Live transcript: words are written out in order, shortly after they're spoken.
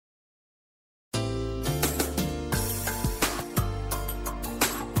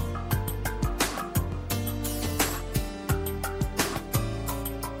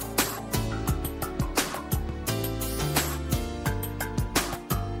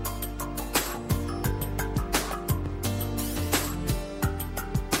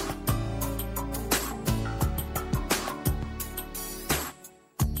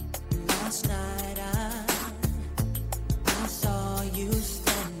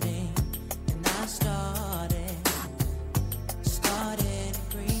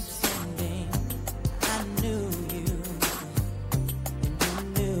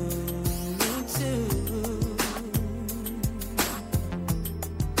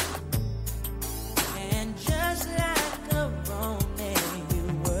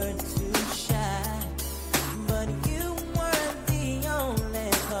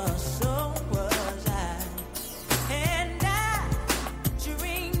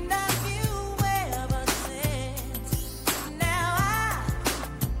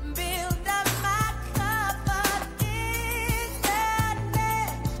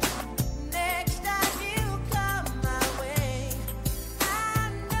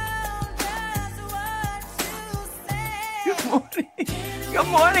morning. Good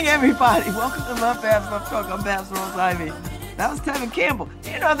morning, everybody. Welcome to LoveBabz LoveTalk. I'm Babz Rose Ivy. That was Tevin Campbell.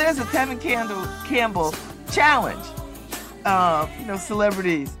 You know, there's a Tevin Campbell challenge.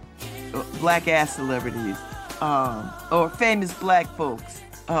 Celebrities, black ass celebrities, or famous black folks,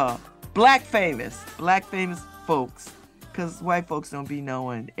 black famous folks, because white folks don't be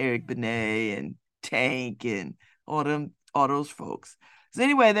knowing Eric Benet and Tank and all those folks. So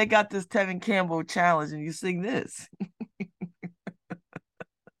anyway, they got this Tevin Campbell challenge, and you sing this.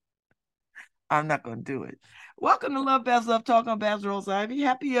 I'm not gonna do it. Welcome to LoveBabz LoveTalk on Babz Rose Ivy.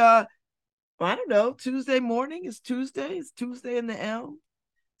 Happy I don't know, Tuesday morning. It's Tuesday. It's Tuesday in the Elm.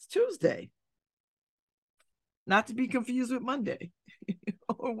 It's Tuesday. Not to be confused with Monday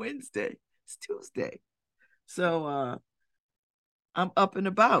or Wednesday. It's Tuesday. So I'm up and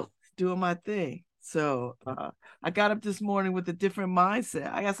about doing my thing. So I got up this morning with a different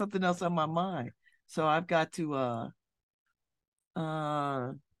mindset. I got something else on my mind. So I've got to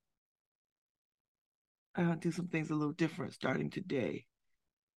do some things a little different starting today.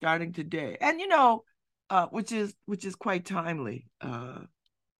 And which is quite timely.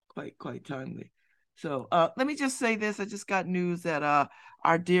 Quite timely. So let me just say this. I just got news that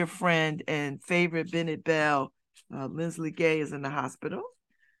our dear friend and favorite Bennett Bell, Lindsley Gay, is in the hospital.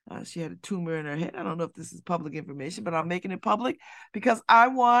 She had a tumor in her head. I don't know if this is public information, but I'm making it public because I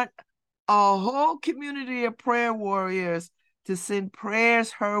want a whole community of prayer warriors to send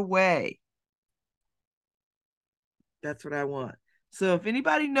prayers her way. That's what I want. So if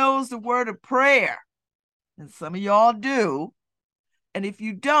anybody knows the word of prayer, and some of y'all do, and if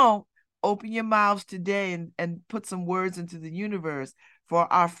you don't, open your mouths today and put some words into the universe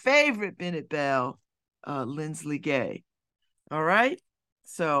for our favorite Bennett Bell, Lindsley Gay. All right?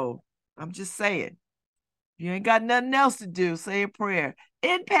 So I'm just saying, you ain't got nothing else to do, say a prayer.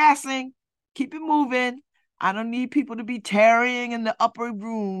 In passing, keep it moving. I don't need people to be tarrying in the upper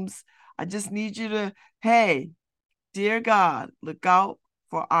rooms. I just need you to, hey, dear God, look out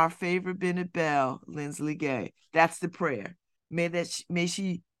for our favorite Bennett Bell, Lindsley Gay. That's the prayer. May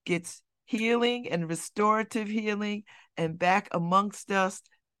she gets healing and restorative healing and back amongst us,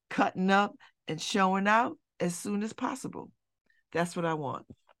 cutting up and showing out as soon as possible. That's what I want.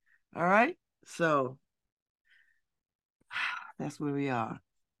 All right. So that's where we are.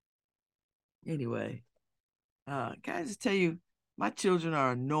 Anyway, can I just tell you, my children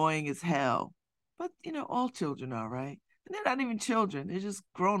are annoying as hell. But all children are, right? And they're not even children, they're just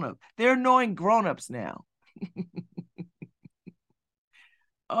grown-ups. They're annoying grown-ups now.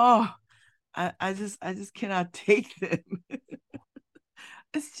 Oh, I just cannot take them.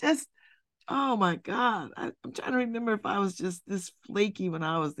 It's just, oh my God. I'm trying to remember if I was just this flaky when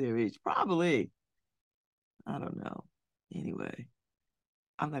I was their age. Probably. I don't know. Anyway,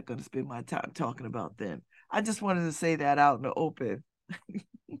 I'm not going to spend my time talking about them. I just wanted to say that out in the open.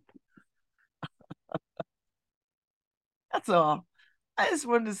 That's all. I just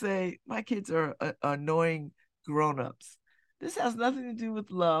wanted to say my kids are annoying grown-ups. This has nothing to do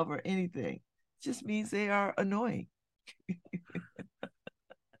with love or anything. It just means they are annoying.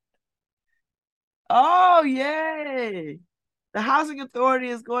 Oh, yay. The housing authority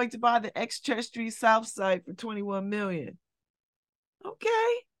is going to buy the ex-Church Street South site for $21 million.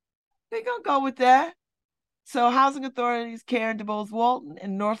 Okay, they're gonna go with that. So housing authorities Karen DeBose Walton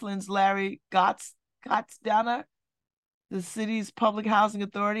and Northland's Larry Gottsdana, the city's public housing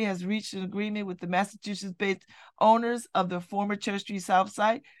authority, has reached an agreement with the Massachusetts-based owners of the former Church Street South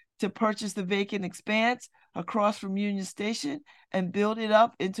site to purchase the vacant expanse across from Union Station and build it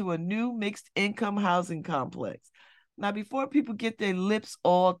up into a new mixed income housing complex. Now, before people get their lips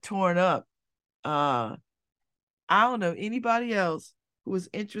all torn up, I don't know anybody else who is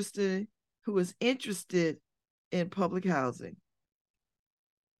interested in public housing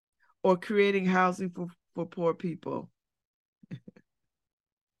or creating housing for poor people.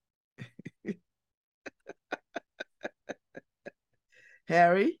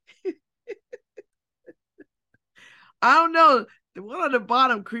 Harry, I don't know. The one on the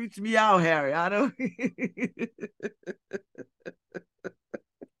bottom creeps me out, Harry. I don't.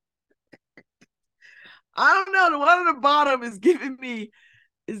 I don't know. The one on the bottom is giving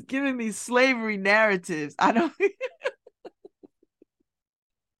me slavery narratives. I don't.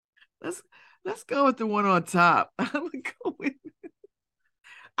 let's go with the one on top. I'm gonna go with.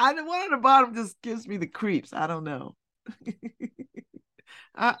 The one on the bottom just gives me the creeps. I don't know.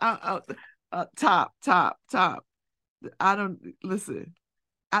 Top. I don't listen.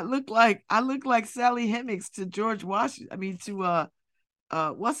 I look like Sally Hemings to George Washington. I mean to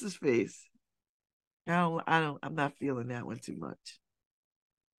what's his face? I'm not feeling that one too much.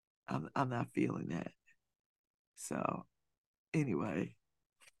 I'm not feeling that. So Anyway,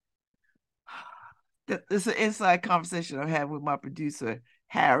 it's an inside conversation I had with my producer,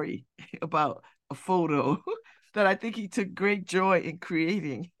 Harry, about a photo that I think he took great joy in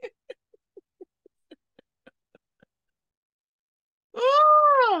creating.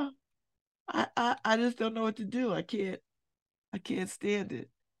 Ah! I just don't know what to do. I can't stand it.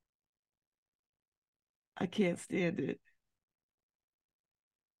 I can't stand it.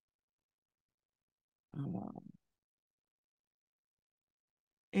 Um,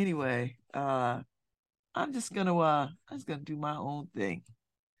 anyway, I'm just gonna do my own thing.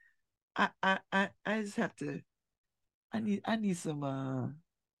 I just have to I need some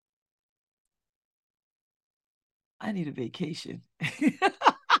I need a vacation.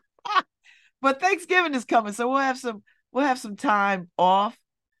 But Thanksgiving is coming, so we'll have some time off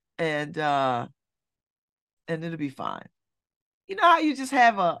and and it'll be fine. You know how you just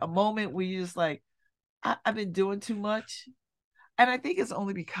have a moment where you just like, I've been doing too much. And I think it's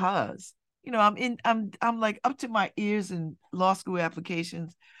only because, I'm like up to my ears in law school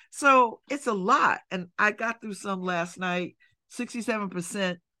applications. So it's a lot. And I got through some last night.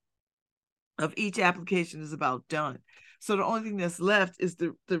 67% of each application is about done. So the only thing that's left is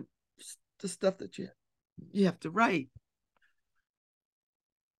the stuff that you have to write.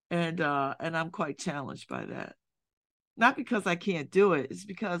 And I'm quite challenged by that. Not because I can't do it, it's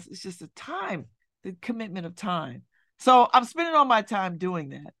because it's just the time, the commitment of time. So I'm spending all my time doing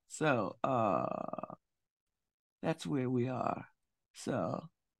that. So that's where we are. So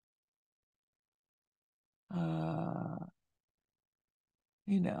uh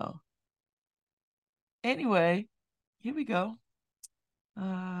you know. Anyway, here we go.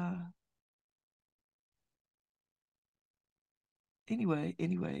 Uh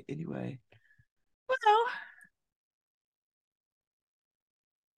anyway. Well,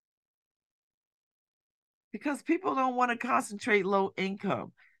 because people don't want to concentrate low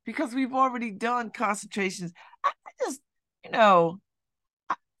income because we've already done concentrations. I just, you know,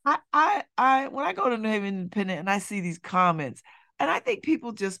 when I go to New Haven Independent and I see these comments, and I think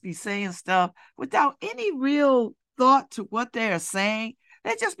people just be saying stuff without any real thought to what they are saying.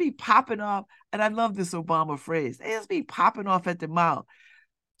 They just be popping off, and I love this Obama phrase. They just be popping off at the mouth.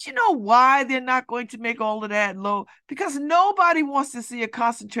 Do you know why they're not going to make all of that low? Because nobody wants to see a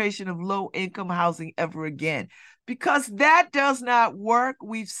concentration of low income housing ever again. Because that does not work.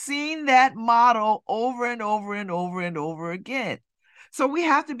 We've seen that model over and over and over and over again. So we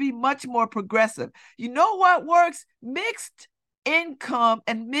have to be much more progressive. You know what works? Mixed income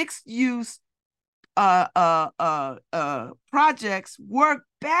and mixed use projects work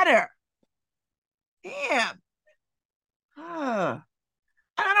better. Damn. I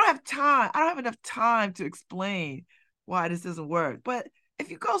don't have time. I don't have enough time to explain why this doesn't work. But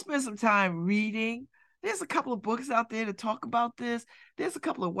if you go spend some time reading, there's a couple of books out there to talk about this. There's a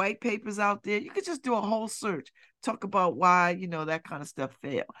couple of white papers out there. You could just do a whole search, talk about why, that kind of stuff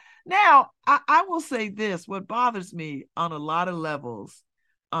failed. Now, I will say this, what bothers me on a lot of levels,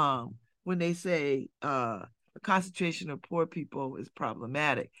 when they say the concentration of poor people is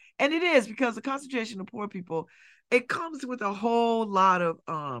problematic. And it is because the concentration of poor people, it comes with a whole lot of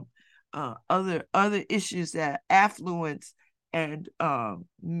other issues that affluence and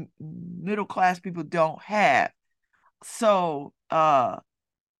middle class people don't have. So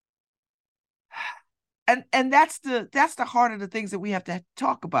and that's the heart of the things that we have to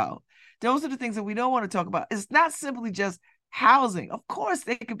talk about. Those are the things that we don't want to talk about. It's not simply just housing. Of course,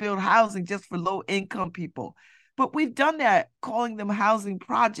 they could build housing just for low income people, but we've done that, calling them housing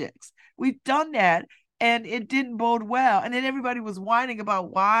projects. We've done that, and it didn't bode well. And then everybody was whining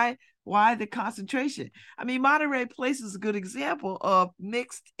about why the concentration. I mean, Monterey Place is a good example of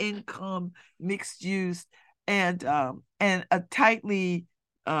mixed income, mixed use, and a tightly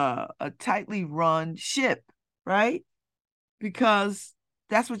run ship, right? Because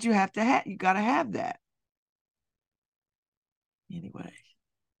that's what you have to have. You got to have that. Anyway,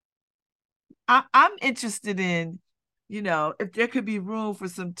 I'm interested in, if there could be room for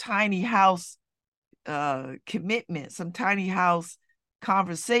some tiny house commitment, some tiny house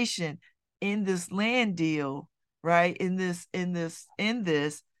conversation in this land deal, right? In this,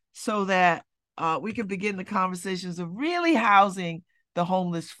 so that we can begin the conversations of really housing the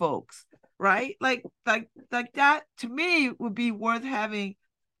homeless folks, right? Like that to me would be worth having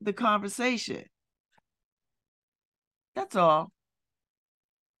the conversation. That's all.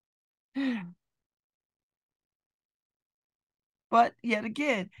 But yet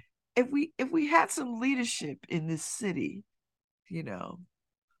again, if we had some leadership in this city, you know,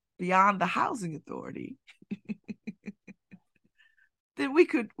 beyond the housing authority, then we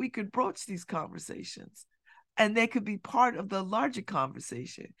could broach these conversations. and they could be part of the larger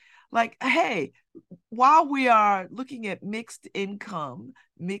conversation. Like, hey, while we are looking at mixed income,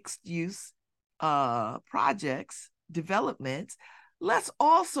 mixed use projects, developments, let's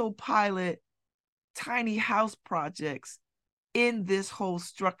also pilot tiny house projects in this whole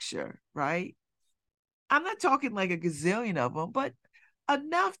structure, right? I'm not talking like a gazillion of them, but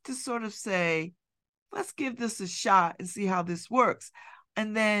enough to sort of say, let's give this a shot and see how this works.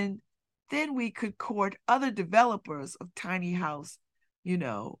 And then we could court other developers of tiny house,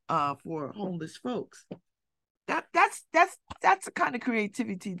 for homeless folks. That's the kind of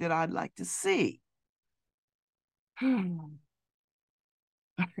creativity that I'd like to see.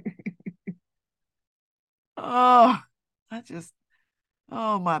 Oh, I just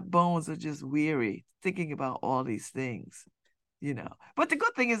my bones are just weary thinking about all these things. But the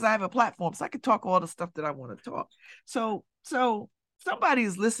good thing is I have a platform, so I can talk all the stuff that I want to talk. So somebody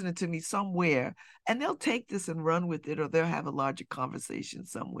is listening to me somewhere, and they'll take this and run with it, or they'll have a larger conversation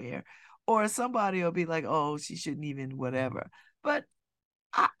somewhere, or somebody will be like, "Oh, she shouldn't even whatever." But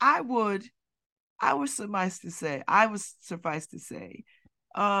I would suffice to say,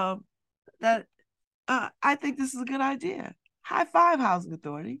 um, that I think this is a good idea. High five, Housing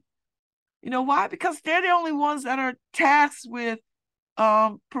Authority. You know why? Because they're the only ones that are tasked with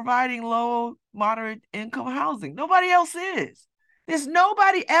providing low, moderate income housing. Nobody else is. There's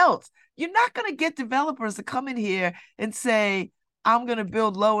nobody else. You're not going to get developers to come in here and say, I'm going to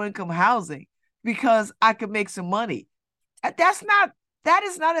build low income housing because I could make some money. That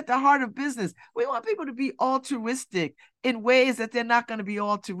is not at the heart of business. We want people to be altruistic in ways that they're not going to be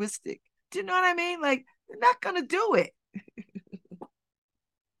altruistic. Do you know what I mean? Like, they're not going to do it.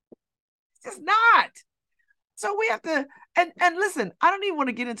 It's just not. So we have to, and listen, I don't even want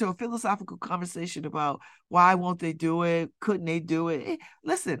to get into a philosophical conversation about why won't they do it? Couldn't they do it?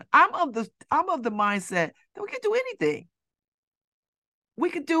 Listen, I'm of the mindset that we can do anything.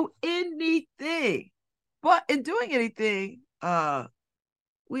 We can do anything. But in doing anything,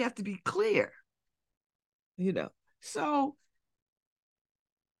 we have to be clear, you know. So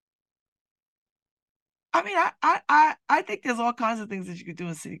I mean, I think there's all kinds of things that you could do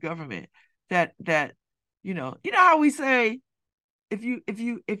in city government that you know how we say if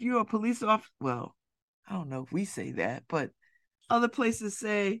you're a police officer, well, I don't know if we say that, but other places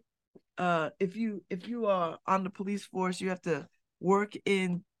say if you are on the police force, you have to work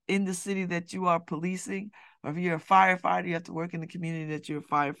in the city that you are policing, or if you're a firefighter, you have to work in the community that you're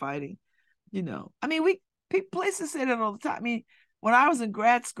firefighting. I mean, places say that all the time. I mean, when I was in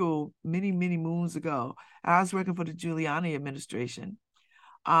grad school many, many moons ago, I was working for the Giuliani administration,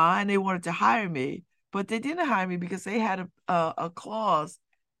 and they wanted to hire me, but they didn't hire me because they had a clause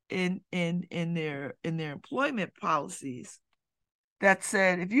in their employment policies that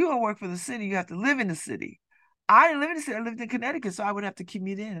said if you want to work for the city, you have to live in the city. I didn't live in the city. I lived in Connecticut, so I would have to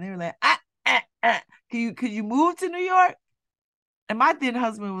commute in. And they were like, could you move to New York? And my then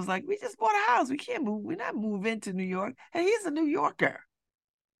husband was like, we just bought a house. We can't move. We're not moving to New York. And he's a New Yorker.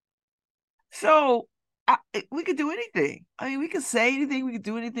 So we could do anything. I mean, we could say anything. We could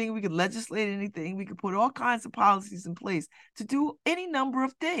do anything. We could legislate anything. We could put all kinds of policies in place to do any number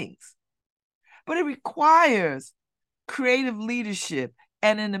of things. But it requires creative leadership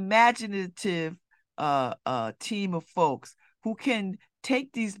and an imaginative team of folks who can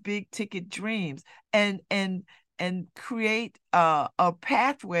take these big ticket dreams and create a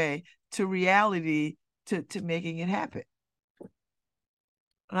pathway to reality to making it happen.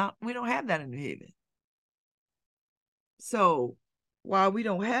 Now, we don't have that in New Haven. So while we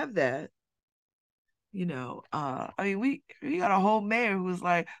don't have that, I mean, we got a whole mayor who was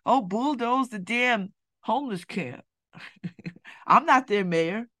like, oh, bulldoze the damn homeless camp. I'm not their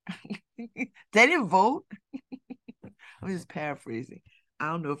mayor. They didn't vote. I'm just paraphrasing. I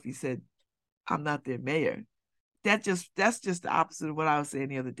don't know if he said I'm not their mayor. That's just the opposite of what I was saying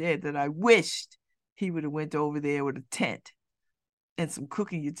the other day, that I wished he would have went over there with a tent and some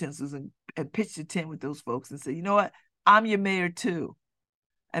cooking utensils and pitched a tent with those folks and said, you know what? I'm your mayor too.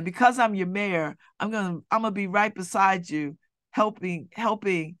 And because I'm your mayor, I'm gonna be right beside you, helping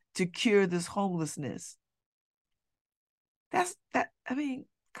to cure this homelessness. I mean,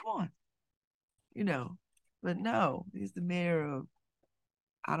 come on, But no, he's the mayor of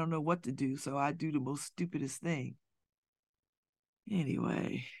I don't know what to do, so I do the most stupidest thing.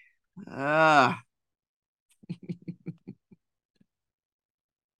 Anyway, whatever.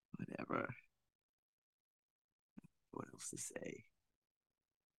 What else to say?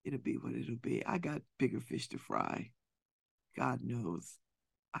 It'll be what it'll be. I got bigger fish to fry. God knows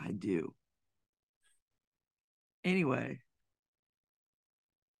I do. Anyway,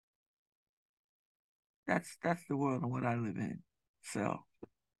 that's the world in what I live in. So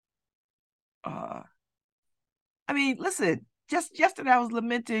uh I mean, listen, just yesterday I was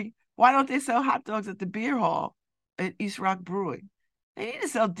lamenting why don't they sell hot dogs at the beer hall at East Rock Brewing? They need to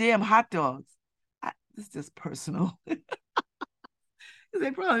sell damn hot dogs. This is just personal.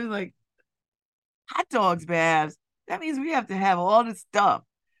 They probably like hot dogs, Babs. That means we have to have all this stuff.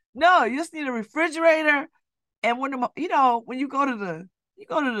 No, you just need a refrigerator. And when you go to the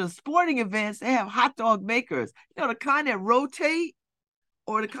sporting events, they have hot dog makers. You know, the kind that rotate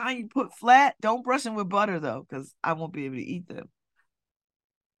or the kind you put flat. Don't brush them with butter though, because I won't be able to eat them.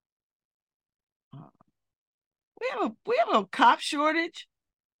 Uh, we have a cop shortage.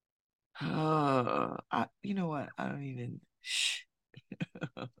 You know what? I don't even. Shh.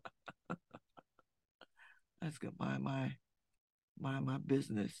 Let's go my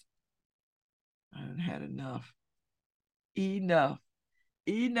business. I haven't had enough. Enough.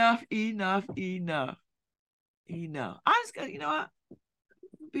 Enough. Enough. Enough. Enough. I just got. You know what?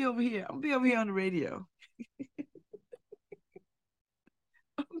 Be over here. I'm gonna be over here on the radio.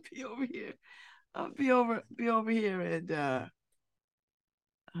 I'm gonna be over here. I'll be over here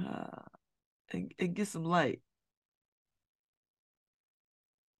uh and get some light.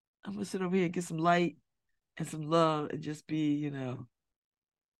 I'm gonna sit over here and get some light and some love and just be,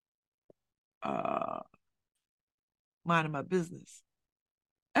 uh minding my business.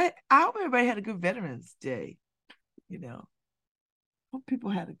 I hope everybody had a good Veterans Day, you know. Hope people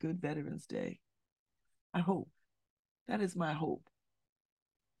had a good Veterans Day. I hope. That is my hope,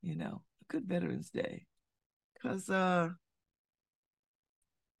 a good Veterans Day. Because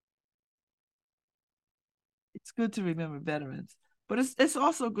it's good to remember veterans. But it's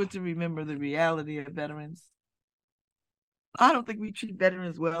also good to remember the reality of veterans. I don't think we treat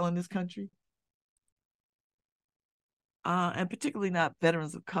veterans well in this country. And particularly not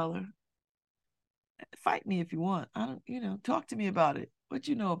veterans of color. Fight me if you want. I don't, talk to me about it. What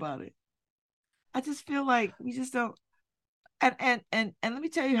you know about it? I just feel like we just don't. And let me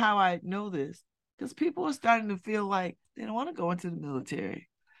tell you how I know this. Because people are starting to feel like they don't want to go into the military.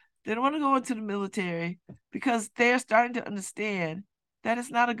 They don't want to go into the military because they're starting to understand that it's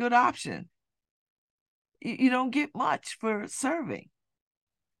not a good option. You don't get much for serving.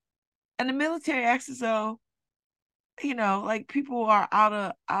 And the military acts as though, like people are out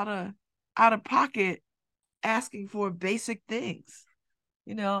of pocket asking for basic things.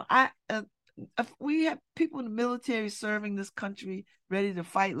 If we have people in the military serving this country, ready to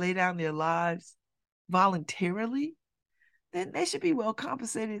fight, lay down their lives voluntarily, then they should be well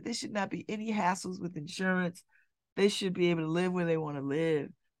compensated. There should not be any hassles with insurance. They should be able to live where they want to live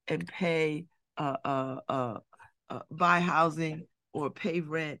and pay, buy housing or pay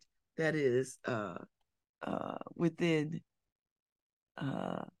rent that is within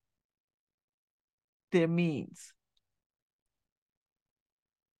uh, their means.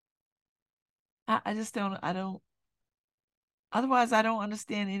 I just don't. I don't. Otherwise, I don't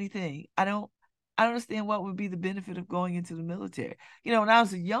understand anything. I don't understand what would be the benefit of going into the military. When I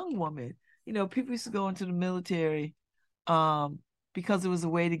was a young woman, people used to go into the military um, because it was a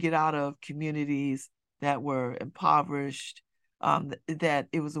way to get out of communities that were impoverished, that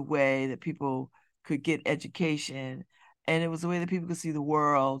it was a way that people could get education, and it was a way that people could see the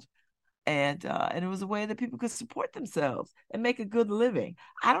world, and it was a way that people could support themselves and make a good living.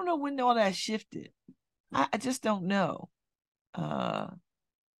 I don't know when all that shifted. I just don't know. Uh,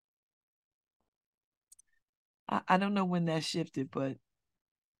 I don't know when that shifted, but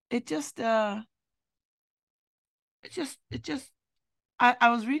it just it just I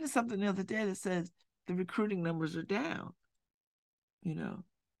was reading something the other day that says the recruiting numbers are down, you know.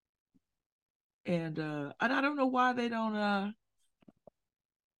 And I don't know why they don't uh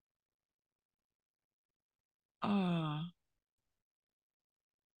I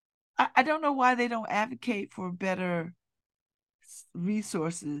don't know why they don't advocate for better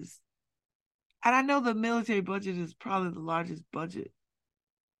resources. And I know the military budget is probably the largest budget,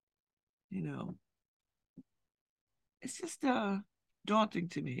 you know. It's just daunting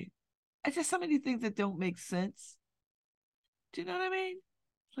to me. It's just so many things that don't make sense. Do you know what I mean?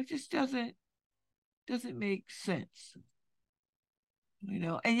 Like just doesn't make sense,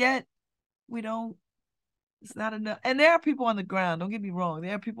 and yet we don't, it's not enough. And there are people on the ground, don't get me wrong,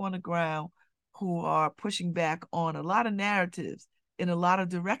 there are people on the ground who are pushing back on a lot of narratives in a lot of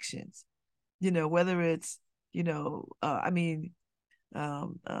directions, whether it's, I mean,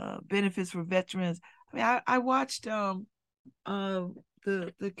 benefits for veterans. I mean, I watched uh,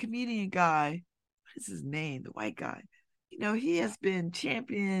 the comedian guy, what is his name, the white guy. He has been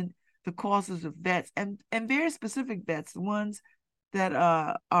championing the causes of vets and very specific vets, the ones that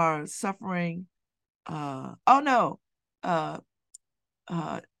are suffering oh no, uh,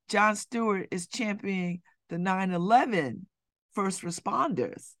 uh, Jon Stewart is championing the 9/11 first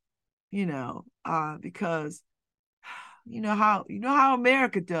responders, because you know how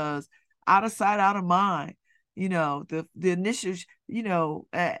America does, out of sight, out of mind. The initial,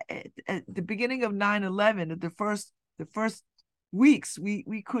 at the beginning of 9/11, the first weeks,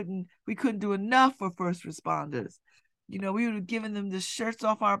 we couldn't do enough for first responders. We would have given them the shirts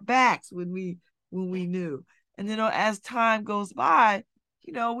off our backs when we knew. And as time goes by,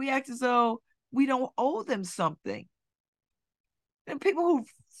 we act as though we don't owe them something. And people who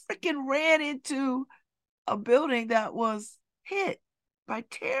freaking ran into a building that was hit by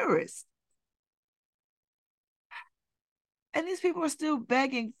terrorists. And these people are still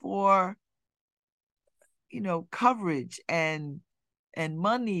begging for, coverage and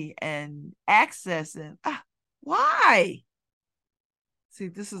money and access. And why? See, I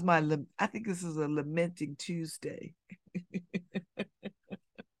think this is a lamenting Tuesday.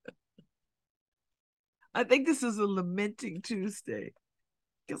 I think this is a lamenting Tuesday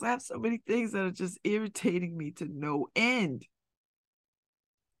because I have so many things that are just irritating me to no end.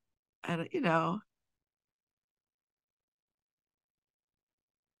 And,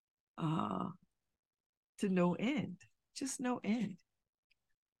 uh, to no end, just no end.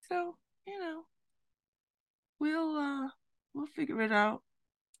 So, we'll figure it out.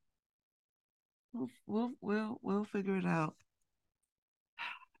 We'll figure it out.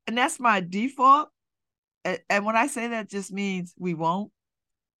 And that's my default. And when I say that, just means we won't.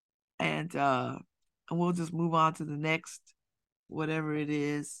 And we'll just move on to the next, whatever it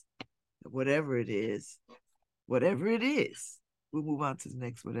is, whatever it is, whatever it is. We'll move on to the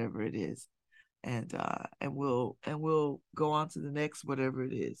next, whatever it is. And we'll go on to the next, whatever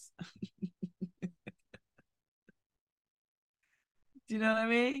it is. Do you know what I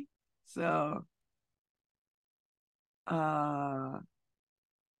mean? So it's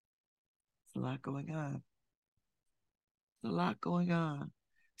a lot going on. There's a lot going on.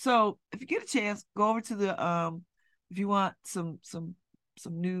 So if you get a chance, go over to the if you want some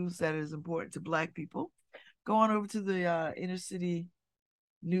news that is important to Black people, go on over to the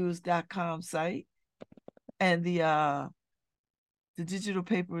innercitynews.com site, and the digital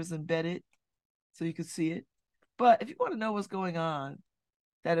paper is embedded so you can see it. But if you want to know what's going on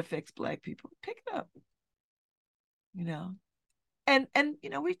that affects Black people, pick it up. You know, and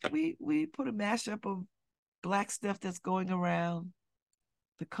we put a mashup of Black stuff that's going around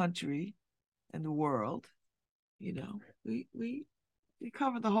the country and the world. We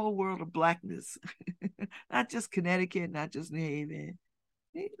cover the whole world of Blackness, not just Connecticut, not just New Haven.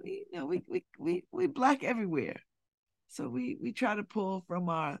 We Black everywhere. So we try to pull from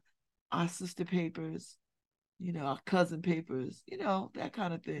our sister papers, our cousin papers, that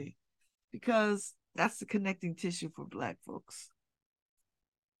kind of thing, because that's the connecting tissue for Black folks.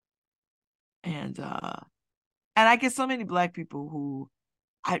 And I get so many Black people who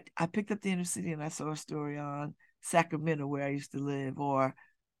I picked up the inner city and I saw a story on Sacramento where I used to live, or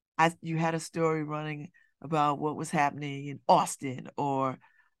you had a story running about what was happening in Austin, or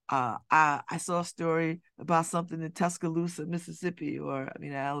I saw a story about something in Tuscaloosa, Mississippi, or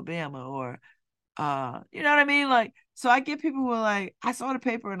Alabama, or you know what I mean? Like, so I get people who are like, I saw the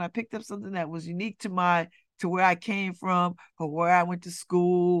paper and I picked up something that was unique to where I came from, or where I went to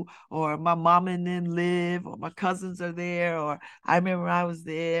school, or my mom and them live, or my cousins are there, or I remember I was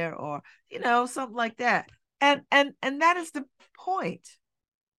there, or something like that. And that is the point.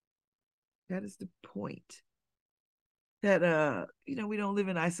 That is the point. That we don't live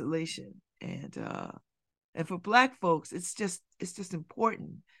in isolation. And for Black folks, it's just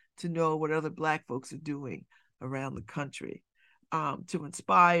important to know what other Black folks are doing around the country, to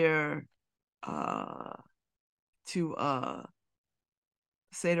inspire, to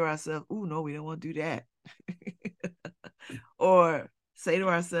say to ourselves, "Oh no, we don't want to do that," or say to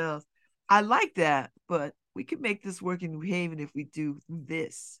ourselves, "I like that, but we could make this work in New Haven if we do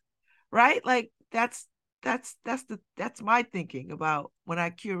this," right? Like that's my thinking about when I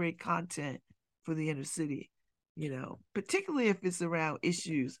curate content for the inner city, particularly if it's around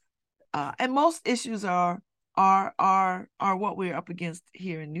issues, and most issues are what we're up against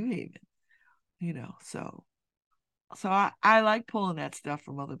here in New Haven, so I like pulling that stuff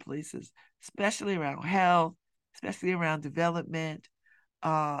from other places, especially around health, especially around development,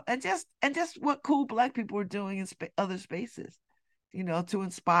 and just what cool Black people are doing in other spaces, to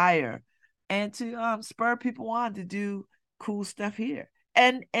inspire and to spur people on to do cool stuff here.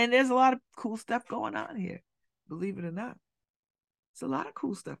 And there's a lot of cool stuff going on here, believe it or not. There's a lot of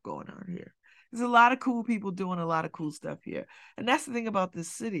cool stuff going on here. There's a lot of cool people doing a lot of cool stuff here. And that's the thing about this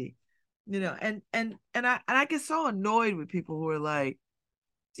city. And I get so annoyed with people who are like,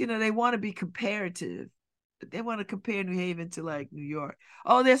 they want to be comparative. They want to compare New Haven to like New York.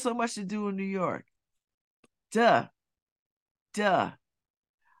 Oh, there's so much to do in New York. Duh, duh.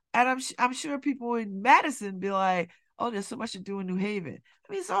 And I'm sure people in Madison be like, oh, there's so much to do in New Haven.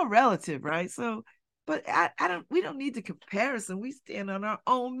 I mean, it's all relative, right? So, but I don't. We don't need the comparison. We stand on our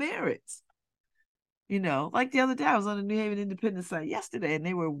own merits. Like the other day, I was on the New Haven Independent site yesterday,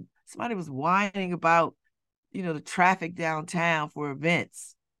 and somebody was whining about the traffic downtown for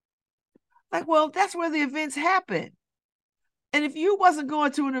events. Like, well, that's where the events happen. And if you wasn't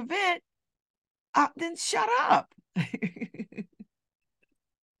going to an event, then shut up.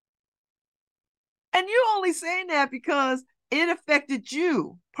 And you only saying that because it affected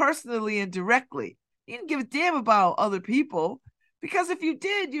you personally and directly. You didn't give a damn about other people. Because if you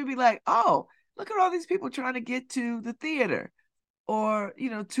did, you'd be like, oh, look at all these people trying to get to the theater or,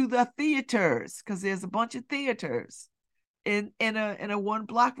 to the theaters, because there's a bunch of theaters in a 1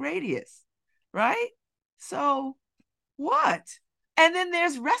 block radius, right? So what? And then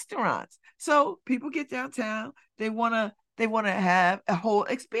there's restaurants. So people get downtown, they want to have a whole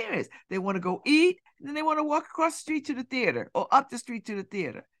experience. They want to go eat, and then they want to walk across the street to the theater or up the street to the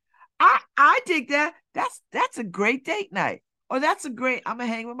theater. I dig that. That's a great date night. Or that's a great I'm gonna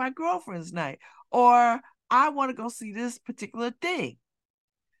hang with my girlfriend's night. Or I want to go see this particular thing.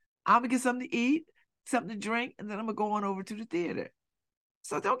 I'm gonna get something to eat, something to drink, and then I'm gonna go on over to the theater.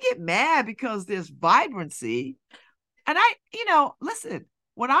 So don't get mad because there's vibrancy. And listen,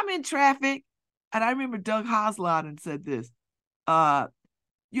 when I'm in traffic, and I remember Doug Hoslottin said this,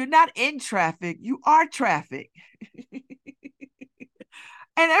 you're not in traffic, you are traffic.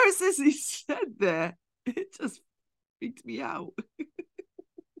 And ever since he said that, it just freaked me out.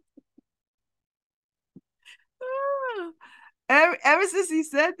 ever since he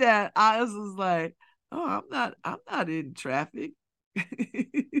said that, I was just like, oh, I'm not in traffic.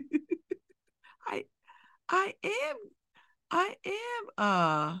 I I am I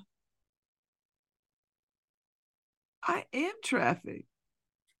am I am traffic.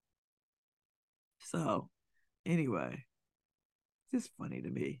 So anyway, it's just funny to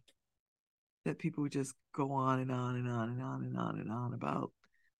me that people just go on and on and on and on and on and on about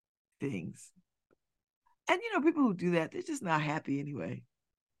things. And people who do that, they're just not happy anyway.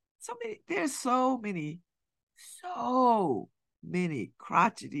 There's so many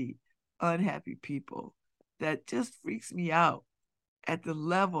crotchety, unhappy people that just freaks me out at the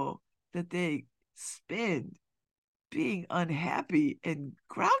level that they spend being unhappy and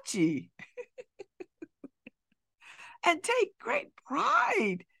grouchy and take great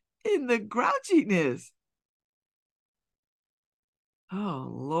pride in the grouchiness. Oh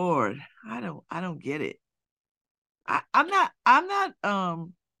Lord, I don't get it. I'm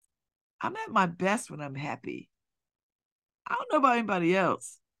at my best when I'm happy. I don't know about anybody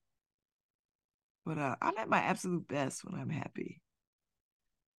else, but I'm at my absolute best when I'm happy.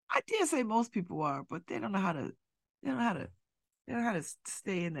 I dare say most people are, but they don't know how to. They don't know how to. They don't know how to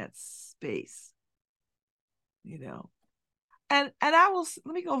stay in that space. You know. And I will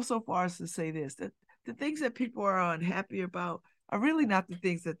let me go so far as to say this, that the things that people are unhappy about are really not the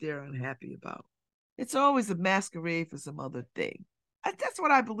things that they're unhappy about. It's always a masquerade for some other thing. That's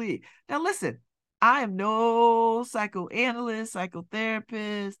what I believe. Now listen, I am no psychoanalyst,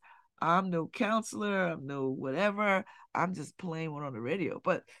 psychotherapist. I'm no counselor. I'm no whatever. I'm just playing one on the radio.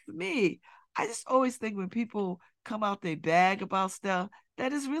 But for me, I just always think when people come out they bag about stuff,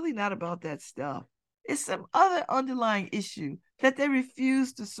 that is really not about that stuff. It's some other underlying issue that they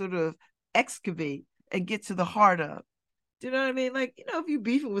refuse to sort of excavate and get to the heart of. Do you know what I mean? Like, if you're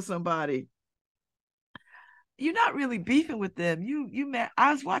beefing with somebody, you're not really beefing with them.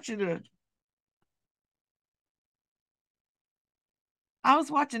 I was watching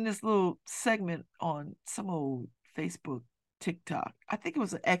this little segment on some old Facebook TikTok. I think it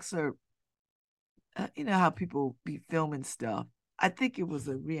was an excerpt. You know how people be filming stuff. I think it was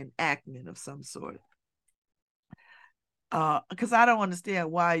a reenactment of some sort. Because I don't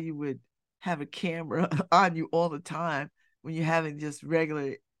understand why you would have a camera on you all the time when you're having just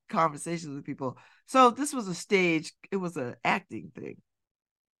regular conversations with people. So this was a stage, it was an acting thing.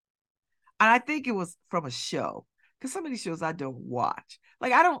 And I think it was from a show. Because some of these shows I don't watch.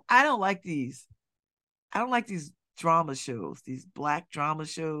 Like I don't like these drama shows, these black drama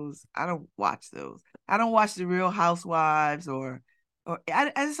shows. I don't watch those. I don't watch the Real Housewives or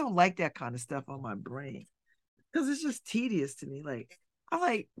I just don't like that kind of stuff on my brain because it's just tedious to me. Like I'm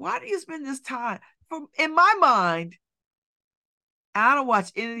like, why do you spend this time? From in my mind, I don't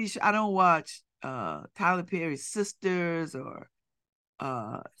watch any of these. I don't watch Tyler Perry's Sisters or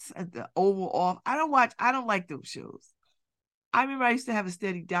the Oval Office. I don't like those shows. I remember I used to have a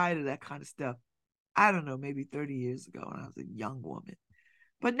steady diet of that kind of stuff. I don't know, maybe 30 years ago when I was a young woman.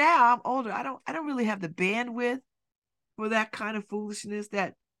 But now I'm older. I don't really have the bandwidth for that kind of foolishness,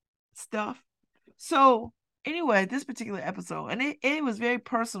 that stuff. So anyway, this particular episode, and it was very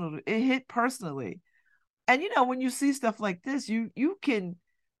personal. It hit personally. And when you see stuff like this, you can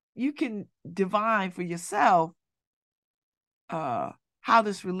divine for yourself how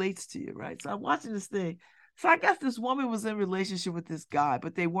this relates to you, right? So I'm watching this thing. So I guess this woman was in a relationship with this guy,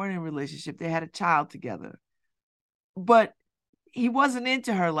 but they weren't in a relationship. They had a child together. But he wasn't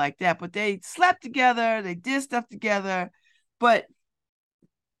into her like that. But they slept together, they did stuff together. But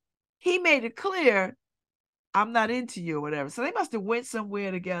he made it clear, I'm not into you or whatever. So they must have went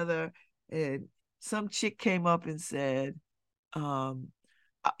somewhere together, and some chick came up and said, oh,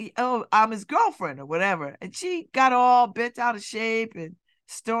 I'm his girlfriend or whatever. And she got all bent out of shape and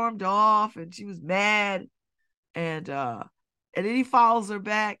stormed off, and she was mad. And then he follows her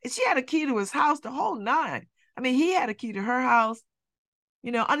back. And she had a key to his house, the whole nine. I mean, he had a key to her house,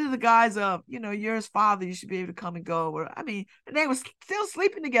 under the guise of, you're his father, you should be able to come and go. Or I mean, and they were still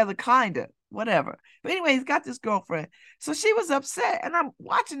sleeping together, kinda, whatever. But anyway, he's got this girlfriend. So she was upset. And I'm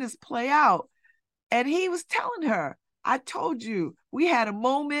watching this play out. And he was telling her, I told you, we had a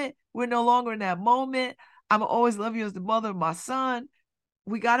moment. We're no longer in that moment. I'm always love you as the mother of my son.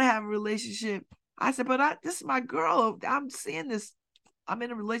 We got to have a relationship. I said, but this is my girl. I'm seeing this. I'm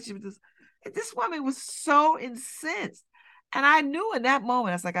in a relationship with this. And this woman was so incensed. And I knew in that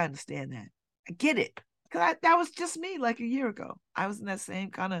moment, I was like, I understand that. I get it. Because that was just me like a year ago. I was in that same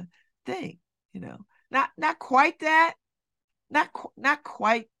kind of thing, Not quite that. Not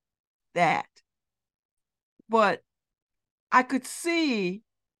quite that. But I could see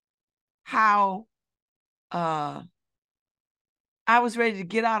how I was ready to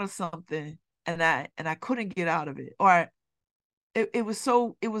get out of something, and I couldn't get out of it. Or it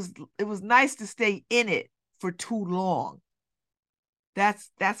was nice to stay in it for too long.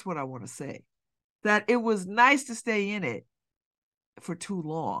 That's what I want to say. That it was nice to stay in it for too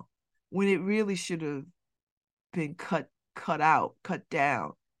long when it really should have been cut out, cut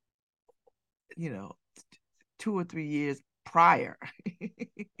down, 2 or 3 years prior.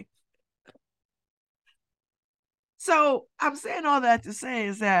 So I'm saying all that to say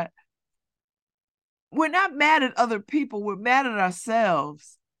is that we're not mad at other people. We're mad at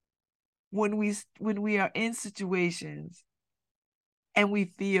ourselves when we are in situations and we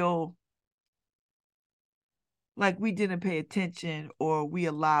feel like we didn't pay attention, or we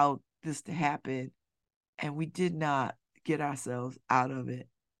allowed this to happen and we did not get ourselves out of it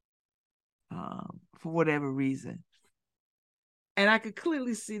for whatever reason. And I could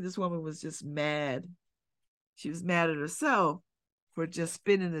clearly see this woman was just mad. She was mad at herself for just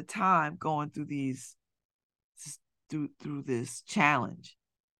spending the time going through through this challenge.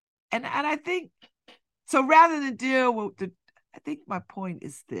 And I think so, rather than deal with I think my point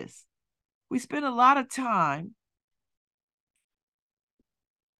is this. We spend a lot of time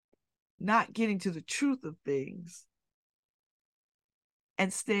not getting to the truth of things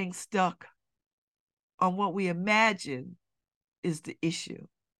and staying stuck on what we imagine is the issue.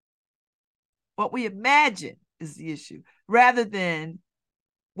 What we imagine is the issue rather than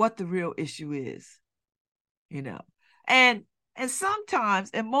what the real issue is, And sometimes,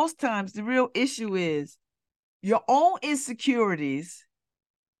 and most times, the real issue is your own insecurities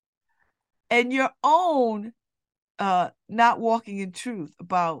and your own not walking in truth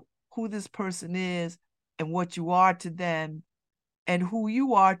about who this person is and what you are to them and who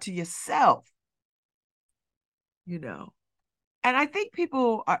you are to yourself, And I think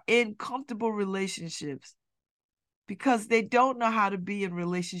people are in comfortable relationships because they don't know how to be in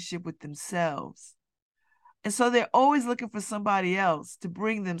relationship with themselves. And so they're always looking for somebody else to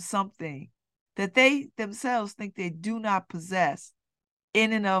bring them something that they themselves think they do not possess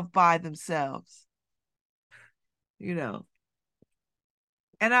in and of by themselves, And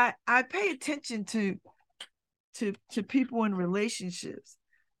I pay attention to people in relationships.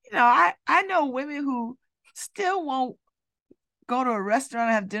 I know women who still won't go to a restaurant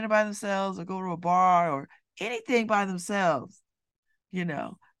and have dinner by themselves, or go to a bar or anything by themselves,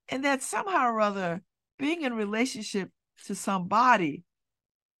 and that somehow or other being in relationship to somebody,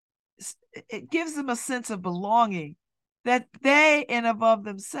 it gives them a sense of belonging that they and above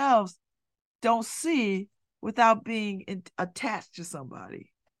themselves don't see without being attached to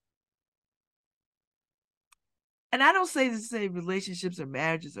somebody. And I don't say to say relationships or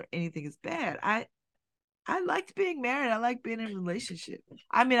marriages or anything is bad. I liked being married. I like being in a relationship.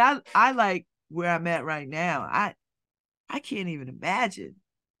 I mean, I like where I'm at right now. I can't even imagine.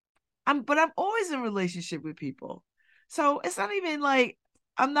 But I'm always in relationship with people. So it's not even like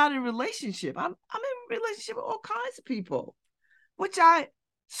I'm not in relationship. I'm in relationship with all kinds of people, which I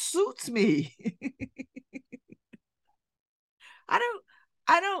suits me. I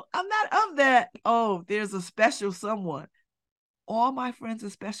don't I'm not of that. Oh, there's a special someone. All my friends are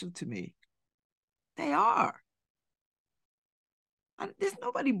special to me. They are. There's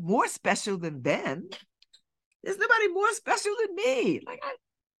nobody more special than them. There's nobody more special than me. Like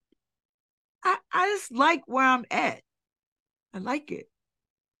I just like where I'm at. I like it.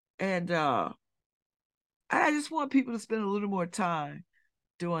 And I just want people to spend a little more time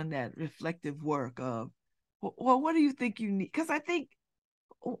doing that reflective work of, well, what do you think you need? Because I think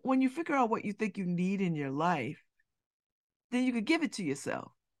when you figure out what you think you need in your life, then you could give it to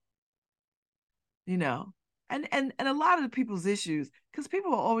yourself, you know. And a lot of the people's issues, because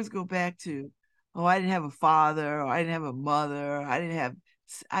people will always go back to, oh, I didn't have a father, or I didn't have a mother, or I didn't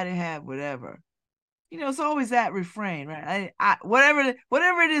have whatever. You know, it's always that refrain, right? Whatever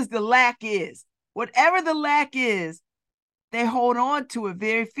it is, the lack is. Whatever the lack is, they hold on to it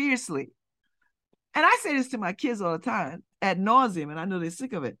very fiercely. And I say this to my kids all the time, ad nauseum, and I know they're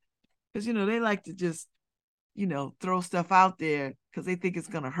sick of it. Because, you know, they like to just, you know, throw stuff out there because they think it's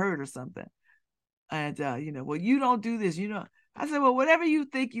going to hurt or something. And, you know, well, you don't do this, you know. I said, well, whatever you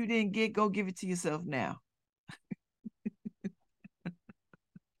think you didn't get, go give it to yourself now.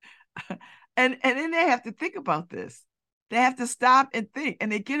 And then they have to think about this. They have to stop and think,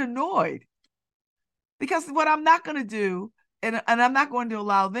 and they get annoyed. Because what I'm not going to do, and I'm not going to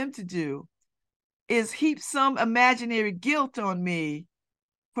allow them to do, is heap some imaginary guilt on me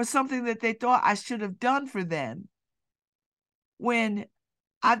for something that they thought I should have done for them, when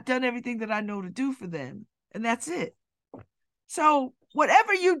I've done everything that I know to do for them, and that's it. So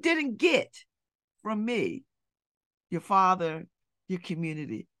whatever you didn't get from me, your father, your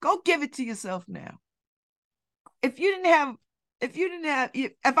community, go give it to yourself now. If I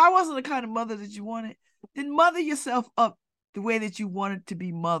wasn't the kind of mother that you wanted, then mother yourself up the way that you wanted to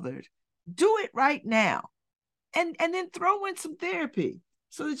be mothered. Do it right now. And then throw in some therapy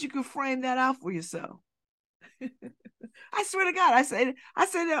so that you can frame that out for yourself. I swear to God, I say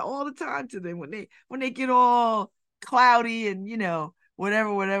that all the time to them when they get all cloudy and, you know,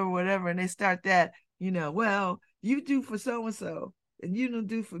 whatever, and they start that, you know, well, you do for so and so, and you don't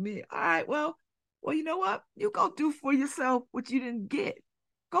do for me. All right, well, you know what? You go do for yourself what you didn't get.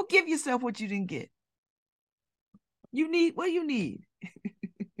 Go give yourself what you didn't get. You need what you need.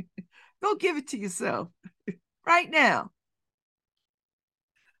 Go give it to yourself right now.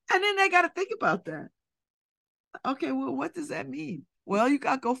 And then they got to think about that. Okay, well, what does that mean? Well, you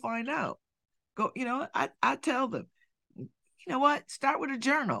got to go find out. Go, you know, I tell them, you know what? Start with a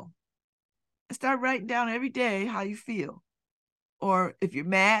journal and start writing down every day how you feel. Or if you're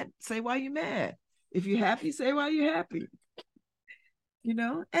mad, say why you're mad. If you're happy, say why you're happy. You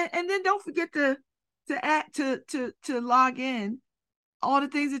know, and then don't forget to log in all the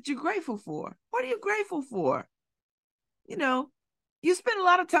things that you're grateful for. What are you grateful for? You know, you spend a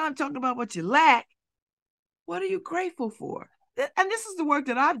lot of time talking about what you lack. What are you grateful for? And this is the work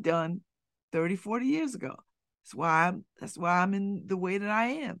that I've done 30, 40 years ago. That's why I'm in the way that I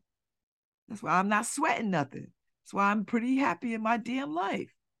am. That's why I'm not sweating nothing. That's why I'm pretty happy in my damn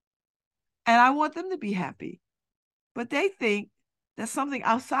life. And I want them to be happy. But they think that something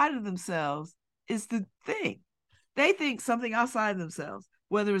outside of themselves is the thing. They think something outside of themselves,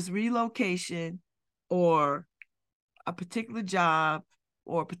 whether it's relocation or a particular job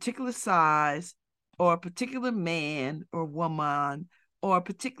or a particular size or a particular man or woman or a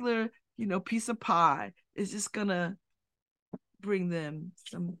particular, you know, piece of pie, is just gonna bring them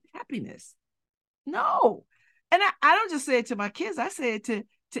some happiness. No. And I don't just say it to my kids, I say it to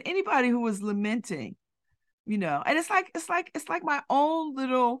anybody who is lamenting, you know. And it's like my own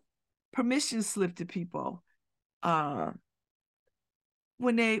little permission slip to people.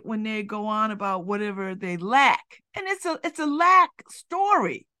 When they go on about whatever they lack. And it's a lack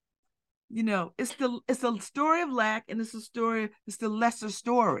story. You know, it's a story of lack, and it's the lesser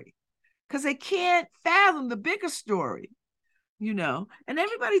story. Because they can't fathom the bigger story, you know. And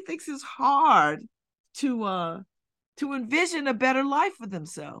everybody thinks it's hard to envision a better life for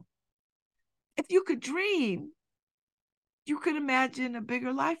themselves. If you could dream, you could imagine a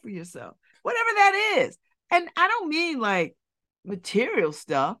bigger life for yourself, whatever that is. And I don't mean like material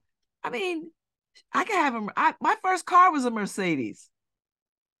stuff. I mean, I can have my first car was a Mercedes.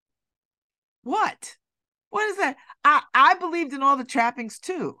 What? What is that? I believed in all the trappings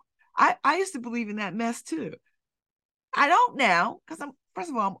too. I used to believe in that mess too. I don't now, because first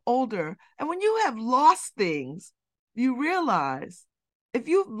of all, I'm older. And when you have lost things, you realize if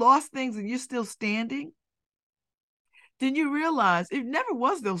you've lost things and you're still standing, then you realize it never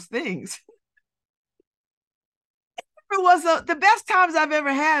was those things. It was the best times I've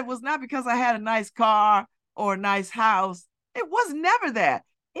ever had was not because I had a nice car or a nice house. It was never that.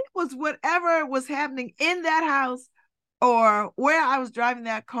 It was whatever was happening in that house or where I was driving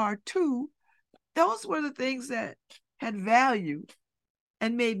that car to. Those were the things that had value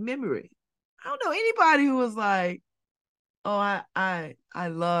and made memory. I don't know anybody who was like, oh, I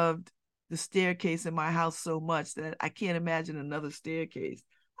loved the staircase in my house so much that I can't imagine another staircase.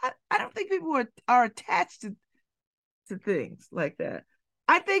 I don't think people are attached to things like that.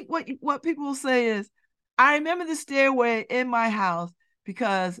 I think what people will say is, I remember the stairway in my house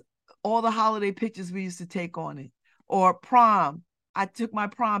because all the holiday pictures we used to take on it, or prom. I took my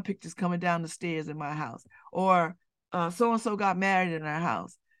prom pictures coming down the stairs in my house, or so and so got married in our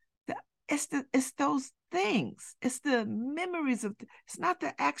house. It's those things. It's the memories of. It's not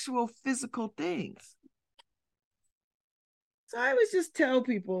the actual physical things. So I always just tell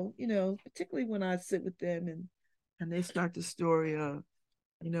people, particularly when I sit with them and they start the story of,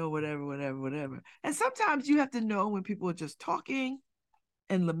 whatever, whatever, whatever. And sometimes you have to know when people are just talking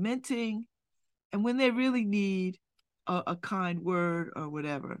and lamenting and when they really need a kind word or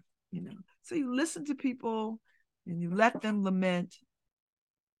whatever. So you listen to people and you let them lament,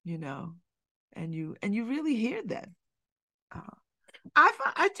 you know, and you really hear them.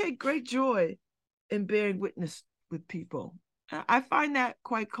 I take great joy in bearing witness with people. I find that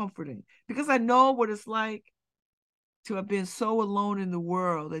quite comforting because I know what it's like to have been so alone in the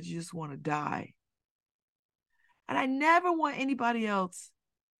world that you just want to die. And I never want anybody else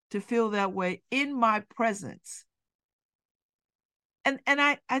to feel that way in my presence. And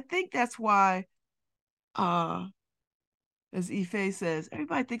I think that's why as Ife says,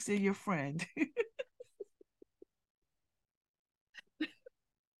 everybody thinks they're your friend.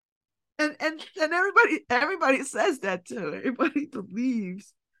 and everybody says that too. Everybody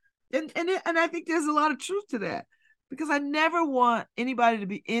believes. And I think there's a lot of truth to that because I never want anybody to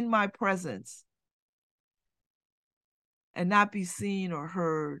be in my presence and not be seen or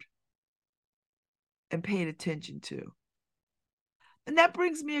heard and paid attention to. And that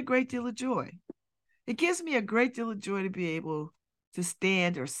brings me a great deal of joy. It gives me a great deal of joy to be able to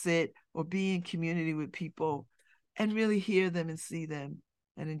stand or sit or be in community with people and really hear them and see them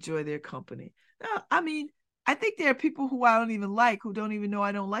and enjoy their company. Now, I mean, I think there are people who I don't even like who don't even know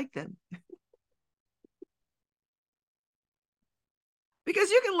I don't like them. Because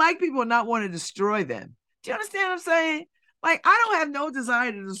you can like people and not want to destroy them. Do you understand what I'm saying? Like, I don't have no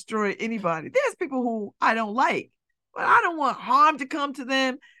desire to destroy anybody. There's people who I don't like, but I don't want harm to come to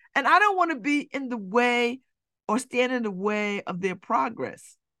them. And I don't want to be in the way or stand in the way of their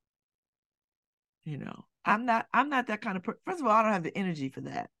progress. I'm not that kind of person. First of all, I don't have the energy for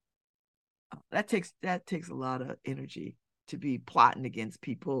that. That takes a lot of energy to be plotting against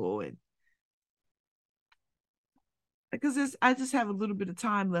people and because I just have a little bit of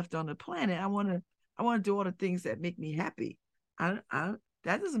time left on the planet. I want to do all the things that make me happy. That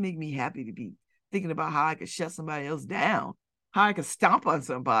doesn't make me happy to be thinking about how I could shut somebody else down, how I could stomp on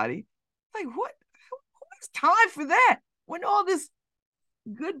somebody. Like what? Who has time for that? When all this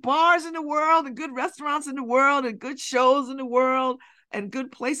good bars in the world and good restaurants in the world and good shows in the world and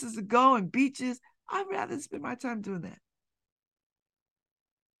good places to go and beaches, I'd rather spend my time doing that.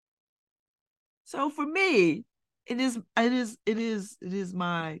 So for me, it is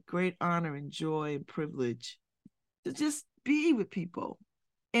my great honor and joy and privilege to just be with people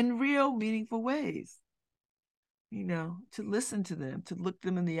in real meaningful ways. To listen to them, to look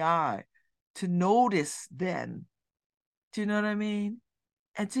them in the eye, to notice them. Do you know what I mean?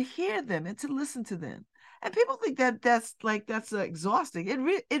 And to hear them and to listen to them. And people think that that's exhausting. It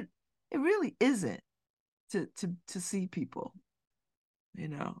really isn't to see people, you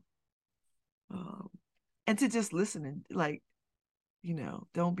know. Um, and to just listen and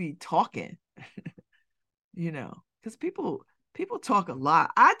don't be talking, because people talk a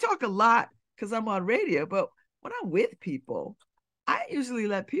lot. I talk a lot because I'm on radio, but when I'm with people, I usually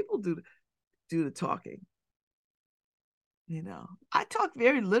let people do the talking. I talk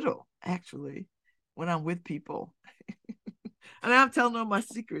very little actually when I'm with people, and I'm telling them my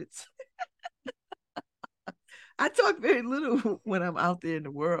secrets. I talk very little when I'm out there in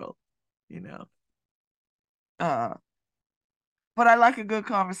the world, you know. Uh, but I like a good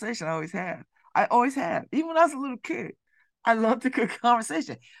conversation. I always have. I always have. Even when I was a little kid, I loved a good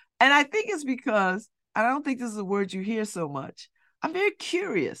conversation. And I think it's because I don't think this is a word you hear so much. I'm very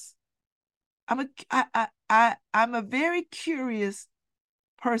curious. I'm a very curious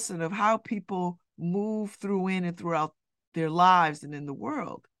person of how people move through in and throughout their lives and in the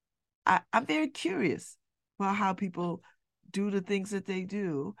world. I'm very curious about how people do the things that they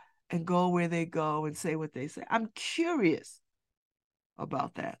do and go where they go and say what they say. I'm curious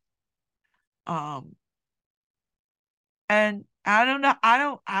about that. Um, and I don't know, I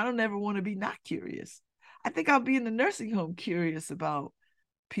don't ever want to be not curious. I think I'll be in the nursing home curious about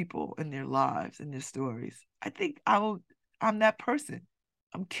people and their lives and their stories. I think I'm that person.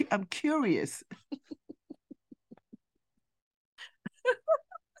 I'm curious.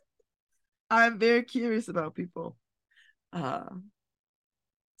 I'm very curious about people. Uh,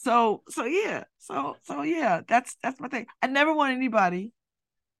 so yeah, that's my thing. I never want anybody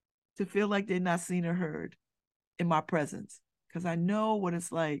to feel like they're not seen or heard in my presence because I know what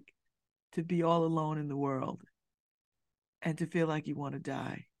it's like to be all alone in the world and to feel like you want to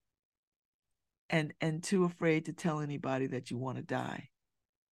die and too afraid to tell anybody that you want to die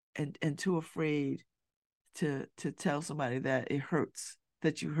and too afraid to tell somebody that it hurts,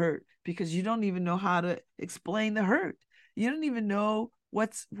 that you hurt, because you don't even know how to explain the hurt. You don't even know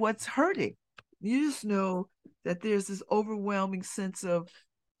what's hurting. You just know that there's this overwhelming sense of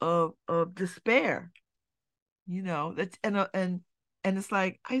despair. That's and it's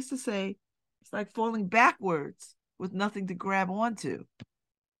like I used to say, it's like falling backwards with nothing to grab onto.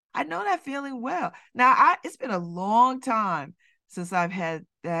 I know that feeling well. Now, it's been a long time since I've had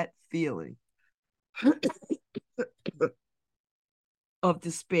that feeling of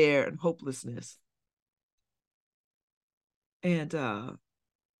despair and hopelessness. And and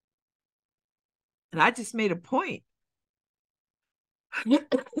I just made a point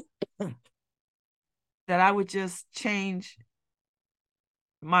that I would just change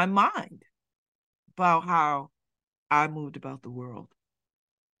my mind about how I moved about the world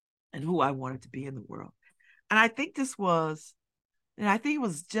and who I wanted to be in the world. And I think it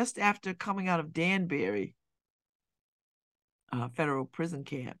was just after coming out of Danbury federal prison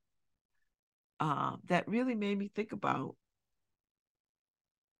camp that really made me think about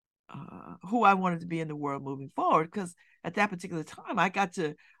who I wanted to be in the world moving forward. Because at that particular time, I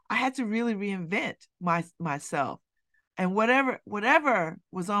had to really reinvent myself, and whatever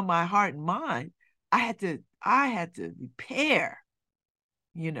was on my heart and mind, I had to repair.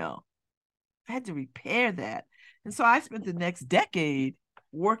 You know, I had to repair that, and so I spent the next decade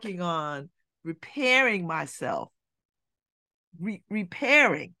working on repairing myself,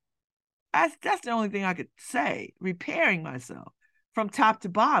 repairing. That's the only thing I could say. Repairing myself from top to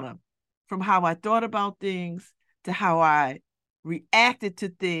bottom, from how I thought about things to how I reacted to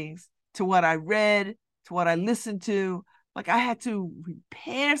things, to what I read, to what I listened to. Like I had to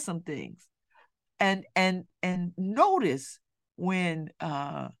repair some things and notice when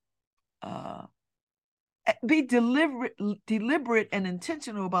uh be deliberate and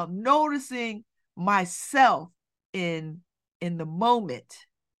intentional about noticing myself in the moment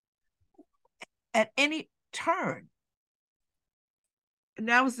at any turn. And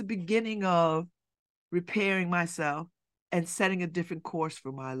that was the beginning of repairing myself and setting a different course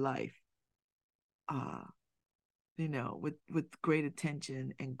for my life. Uh, with great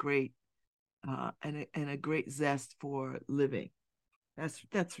attention and great and a great zest for living. That's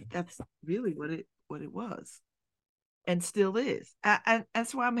really what it was and still is. And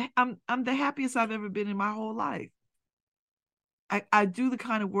that's why I'm the happiest I've ever been in my whole life. I do the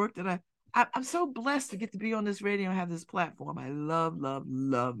kind of work that I'm so blessed to get to be on this radio and have this platform. I love, love,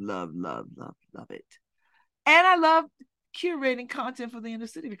 love, love, love, love, love it. And I love curating content for the inner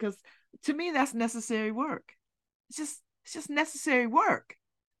city because to me that's necessary work. It's just necessary work.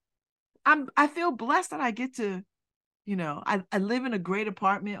 I feel blessed that I get to, I live in a great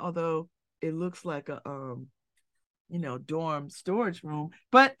apartment, although it looks like a dorm storage room.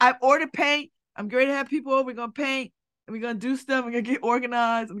 But I've ordered paint. I'm going to have people over. We're gonna paint and we're gonna do stuff. We're gonna get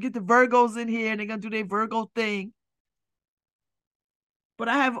organized. We get the Virgos in here and they're gonna do their Virgo thing. But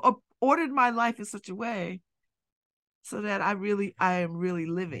I have ordered my life in such a way so that I am really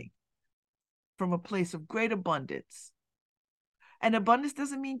living from a place of great abundance. And abundance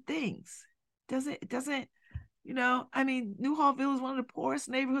doesn't mean things. It doesn't, I mean, Newhallville is one of the poorest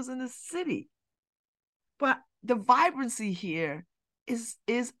neighborhoods in the city. But the vibrancy here is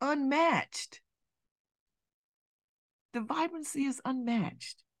unmatched. The vibrancy is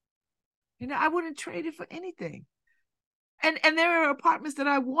unmatched. I wouldn't trade it for anything. And there are apartments that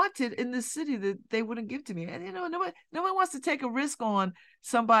I wanted in this city that they wouldn't give to me. And no one wants to take a risk on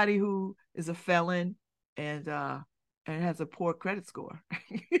somebody who is a felon and has a poor credit score.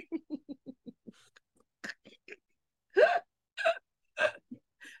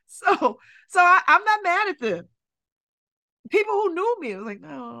 I'm not mad at them. People who knew me, I was like,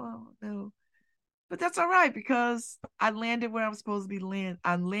 no, no. that's all right because I landed where I'm supposed to be land.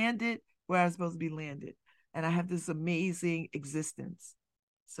 I landed where I'm supposed to be landed. And I have this amazing existence.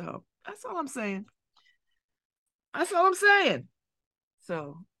 So that's all I'm saying. That's all I'm saying.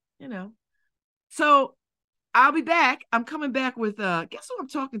 So, you know. So I'll be back. I'm coming back with guess who I'm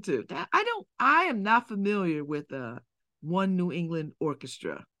talking to? I am not familiar with One New England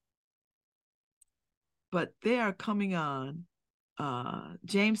Orchestra. But they are coming on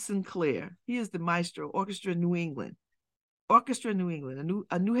James Sinclair. He is the maestro, Orchestra New England. Orchestra New England,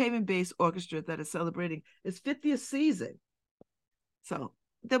 a New Haven-based orchestra that is celebrating its 50th season. So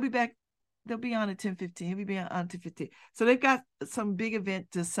they'll be back. They'll be on at 10:15. He'll be on 10:15. So they've got some big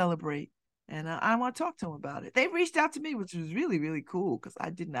event to celebrate, and I want to talk to them about it. They reached out to me, which was really, really cool because I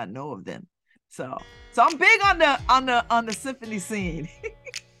did not know of them. So I'm big on the symphony scene.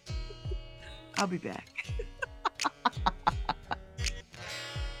 I'll be back.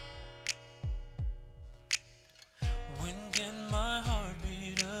 When can my heart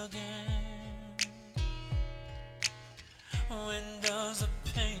beat again? When does the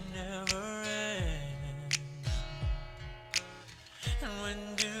pain never end? And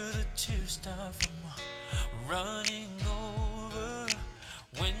when do the tears stop from running over?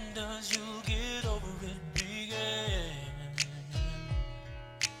 When does you get over it begin?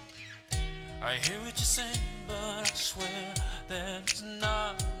 I hear what you're saying, but I swear that it's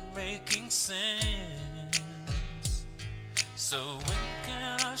not making sense. So when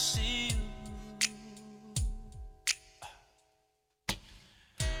can I see you?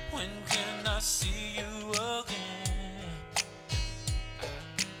 When can I see you again?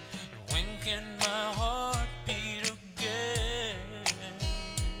 When can my heart beat again?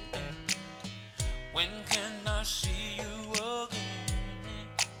 When can I see you again,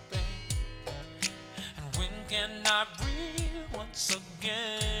 babe? And when can I breathe once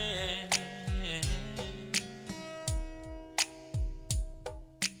again?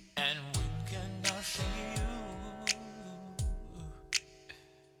 And when can I see you?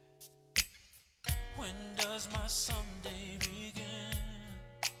 When does my someday begin?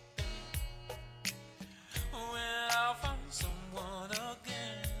 When I'll find someone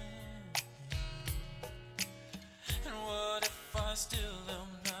again. And what if I still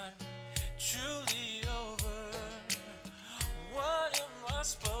am not truly over? What am I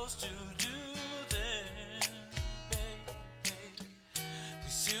supposed to do then, babe? You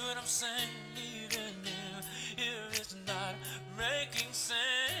see what I'm saying? Even if it's not making sense.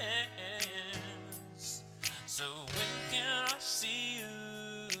 So when can I see you?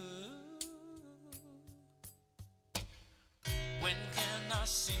 When can I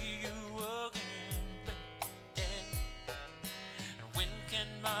see you again, babe? And when can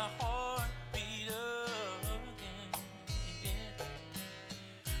my heart beat again?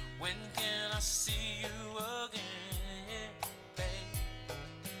 When can I see you again, babe?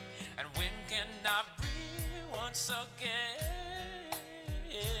 And when can I breathe once again?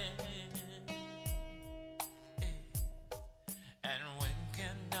 And when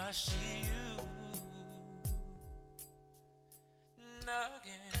can I see you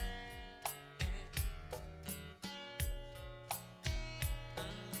again?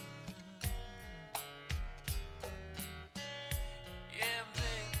 Yeah,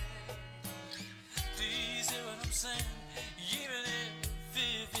 baby, please hear what I'm saying. Even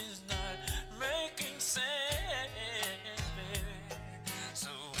if it's not making sense, baby. So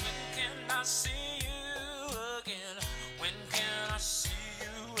when can I see you again? When can I see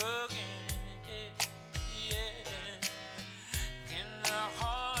you again? Yeah. Can our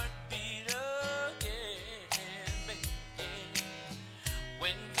heart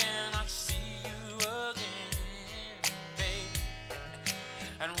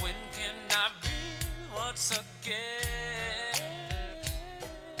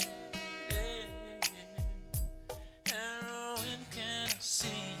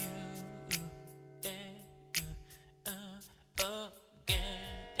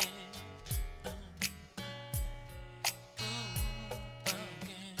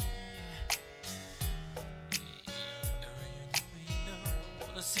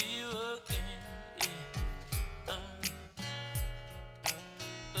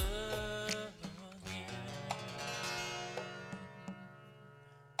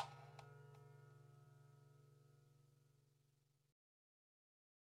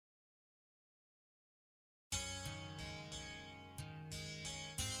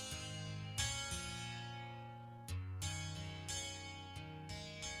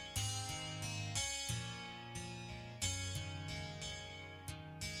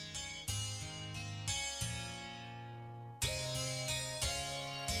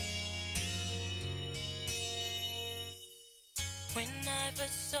When I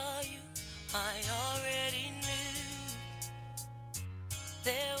first saw you, I already knew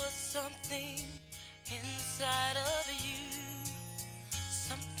there was something inside of you,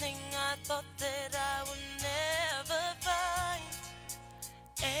 something I thought that I would never find.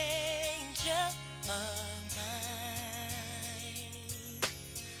 Angel of mine,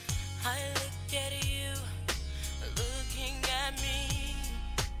 I look at you, looking at me.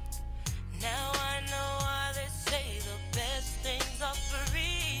 Now I know why they say the best things are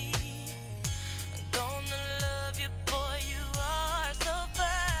free. I'm gonna love you, boy, you are so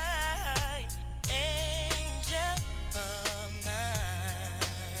fine. Angel of mine,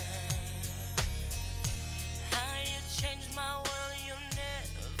 how you changed my world, you'll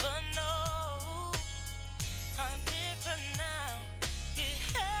never know. I'm different now, you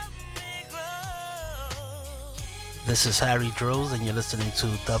help me grow. This is Harry Droz, and you're listening to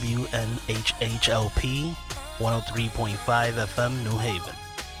WNHHLP 103.5 FM, New Haven.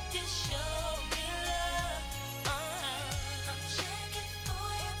 You show me love, I'm checking for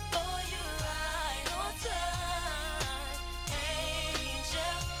you, boy, you're right on time.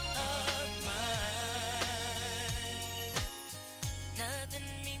 Angel of mine, nothing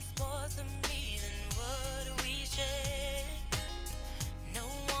means more to me than what we share. No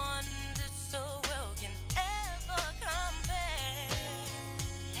one did so well can ever compare.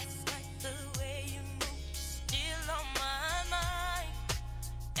 That's like the way you move, still on my mind.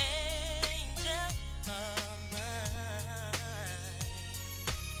 Angel of mine,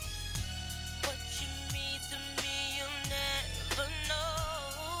 what you mean to me, you'll never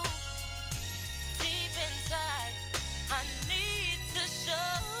know. Deep inside, I need to show.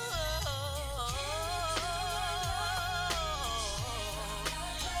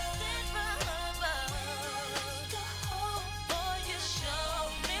 Sent from above, boy, you show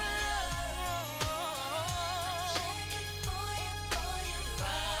me love. Checking for you, boy, you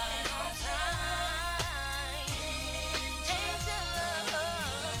right on time. Angel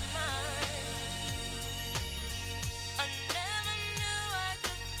of mine, I never knew I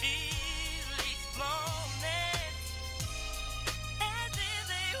could feel these moments as if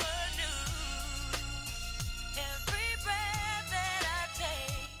they were new. Every breath that I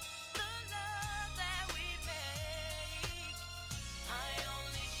take, the love that we make, I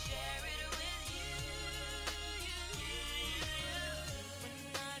only share it with you. When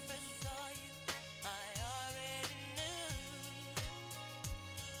I first saw you, I already knew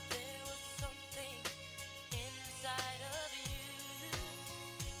there was something inside of you,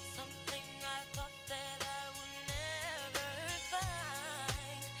 something I thought that I would never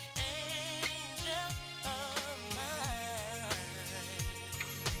find. Angel of mine,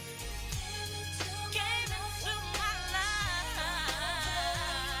 came into my life,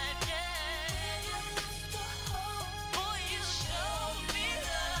 yeah. Boy, you showed me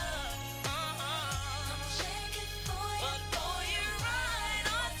love, I'm checking for you, but boy, you're right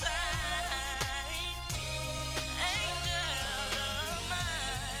on time. Angel of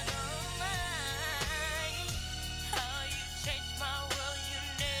mine, how you changed my world, you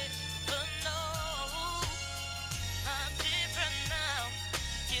never know. I'm different now,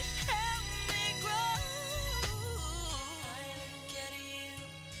 you help me grow. I look at you,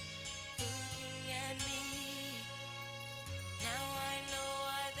 looking at me. Now I know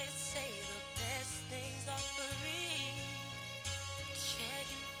why they say the best things are free.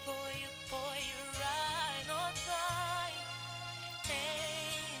 Checking for you, boy, you're right on time.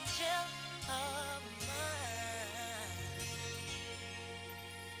 Angel of mine.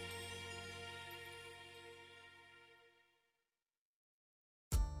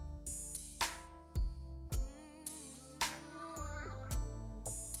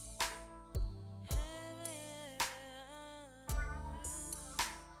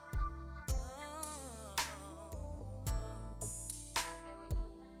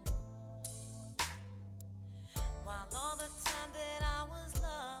 While all the time that I was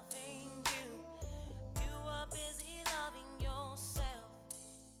loving you, you were busy loving yourself.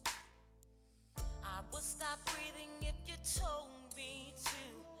 I would stop breathing if you told me to.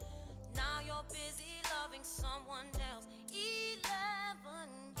 Now you're busy loving someone else. 11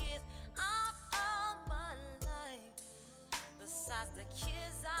 years out of my life. Besides the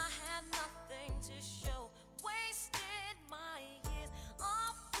kids, I had nothing to show. Wasted my years, a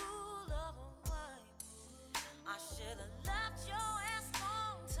fool of a wife. I should have left your ass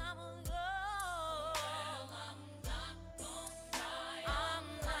long time ago. Well, I'm not gonna cry. I'm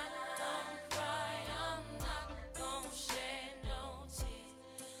not gonna cry. I'm not gonna shed no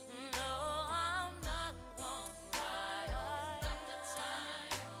tears. No, I'm not gonna cry. Stop the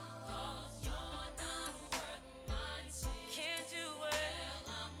time, 'cause you're not worth my tears. Can't do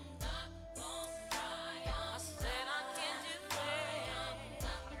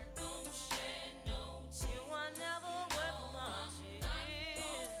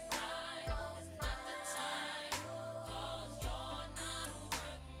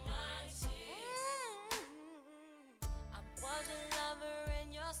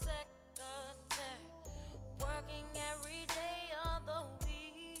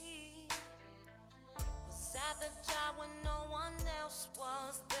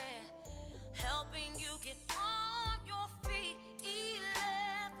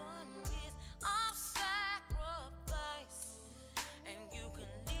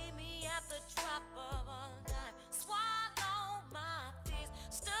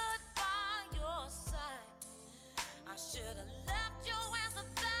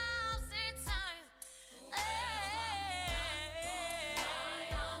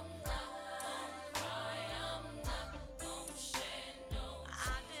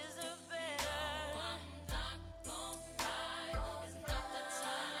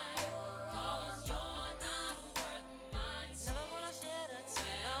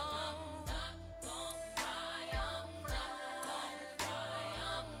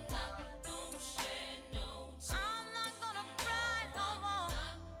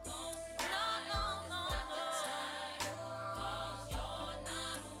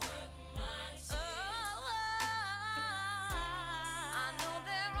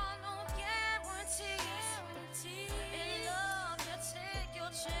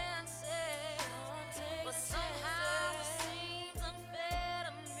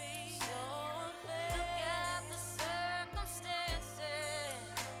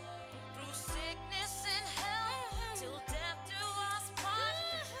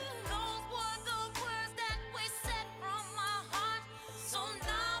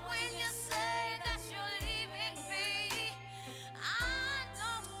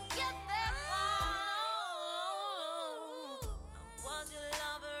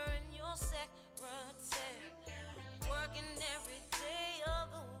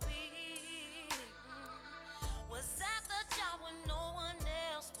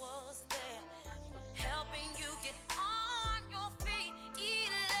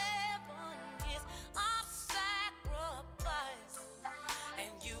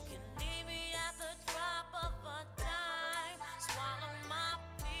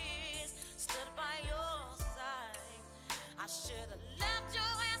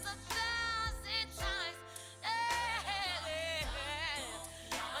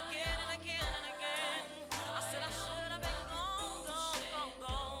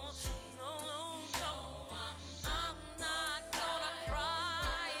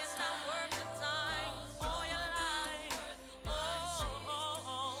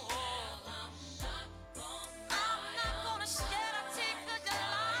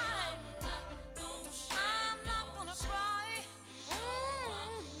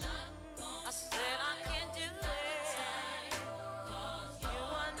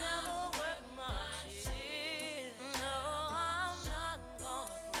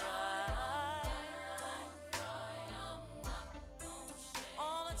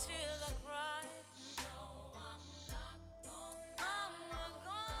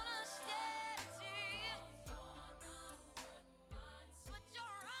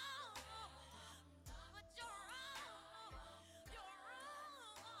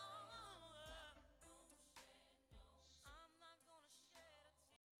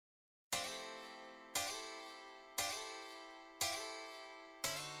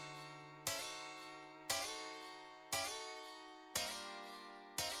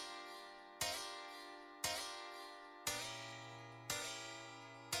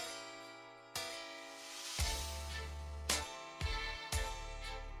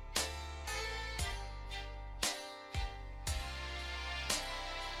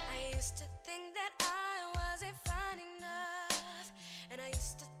I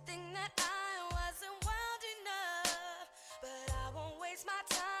used to think that I wasn't wild enough, but I won't waste my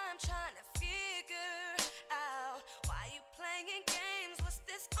time trying to figure out why you playing games. What's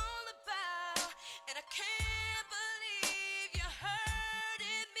this all about? And I can't believe you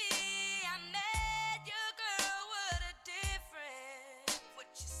hurting me. I met your girl, what a difference.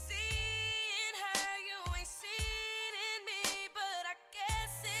 What you see in her, you ain't seen in me. But I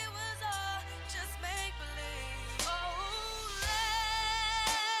guess it was all just make believe. Oh, love,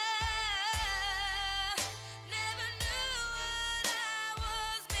 never knew what I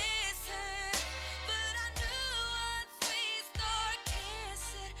was missing, but I knew once we start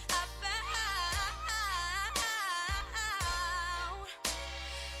kissing, I found love.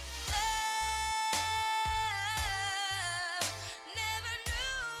 Never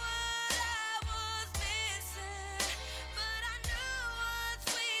knew what I was missing, but I knew once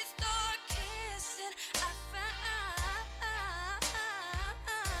we start kissing, I found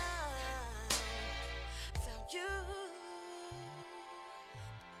you.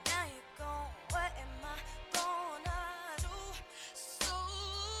 Now you're gone, what am I gonna do? So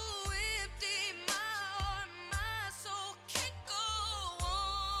empty, my heart, my soul can't go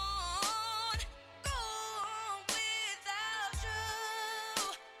on without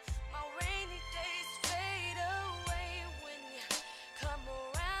you. My rainy days fade away when you come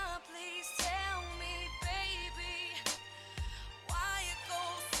around. Please tell me, baby, why you go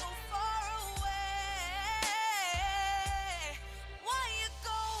so far away? Why you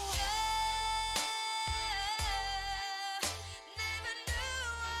go? Never knew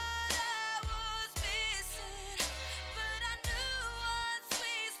what I was missing, but I knew once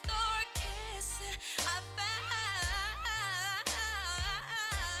we start kissing, I found love.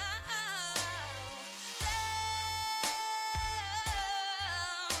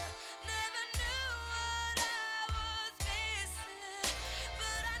 Never knew what I was missing,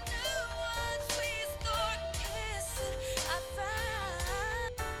 but I knew once we start kissing, I found.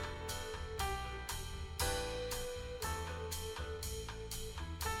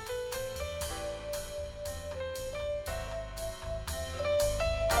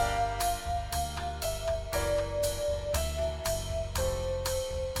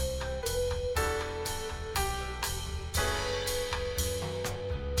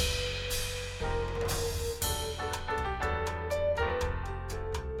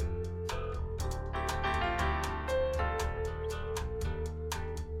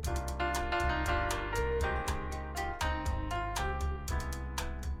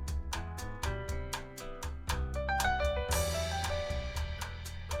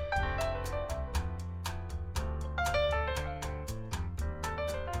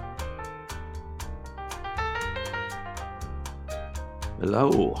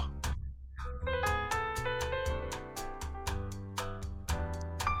 Hello.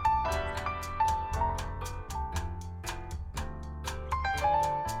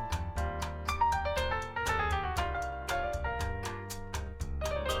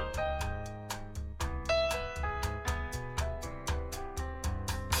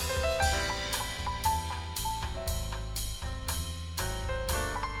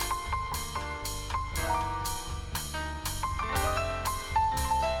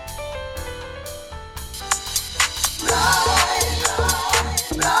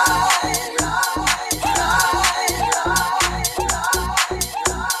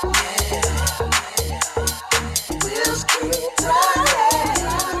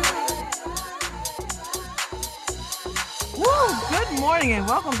 Good morning and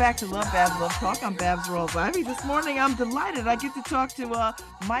welcome back to LoveBabz LoveTalk. I'm Babz Rawls-Ivy. This morning I'm delighted I get to talk to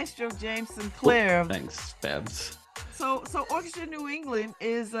Maestro James Sinclair. Thanks, Babs. So Orchestra New England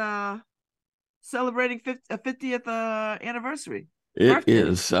is celebrating a 50th anniversary. It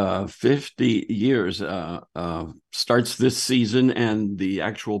is 50 years. Starts this season, and the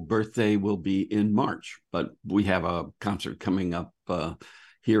actual birthday will be in March. But we have a concert coming up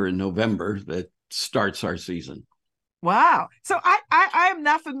here in November that starts our season. Wow. So I am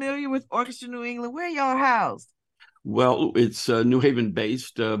not familiar with Orchestra New England. Where are y'all housed? Well, it's New Haven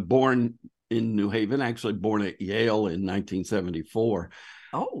based, born in New Haven, actually born at Yale in 1974.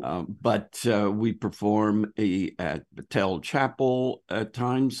 Oh. But we perform at Battelle Chapel at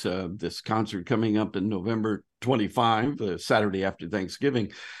times. This concert coming up in November 25, the Saturday after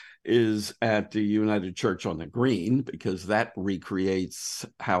Thanksgiving, is at the United Church on the Green, because that recreates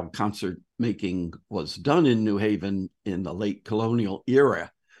how concert making was done in New Haven in the late colonial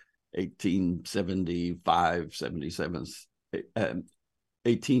era, 1875, 77,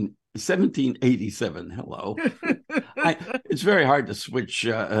 1787. Hello. It's very hard to switch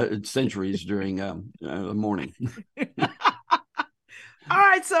centuries during the morning. All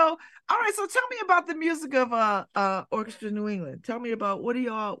right, so tell me about the music of Orchestra New England. Tell me about what do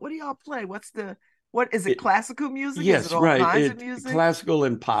y'all play? What is it, It, classical music? Is it yes, all right. kinds of It music? classical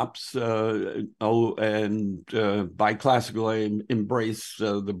and pops. By classical, I embrace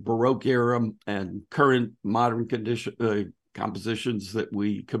the Baroque era and current modern compositions that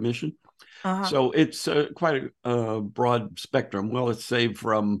we commission. Uh-huh. So it's quite a broad spectrum. Well, let's say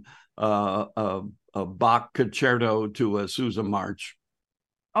from a Bach concerto to a Sousa march.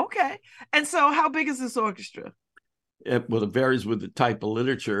 Okay. And so how big is this orchestra? It varies with the type of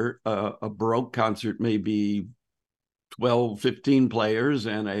literature. A Baroque concert may be 12, 15 players,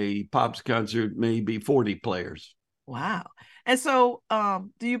 and a pops concert may be 40 players. Wow. And so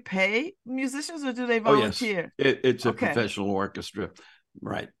do you pay musicians or do they Oh, yes. volunteer? It's a Okay. professional orchestra.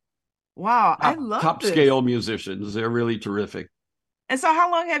 Right. Wow, I love Top this. scale musicians. They're really terrific And so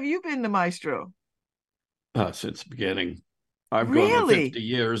how long have you been the maestro? since the beginning. I've gone on Really? 50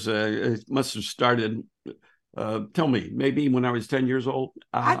 years. It must have started, tell me, maybe when I was 10 years old.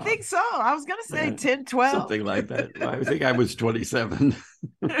 I think so. I was gonna say 10, 12. Something like that. I think I was 27.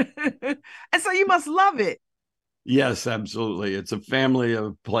 And so you must love it. Yes, absolutely. It's a family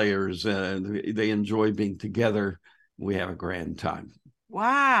of players, and they enjoy being together. We have a grand time.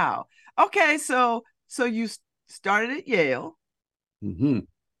 Wow. Okay, so you started at Yale Hmm.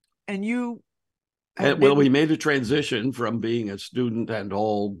 and you have Well, been. we made a transition from being a student and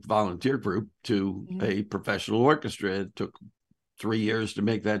all volunteer group to Mhm. a professional orchestra. It took 3 years to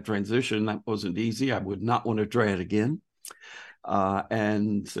make that transition. That wasn't easy. I would not want to try it again.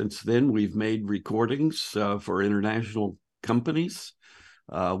 And since then, we've made recordings for international companies.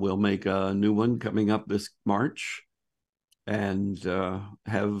 We'll make a new one coming up this March and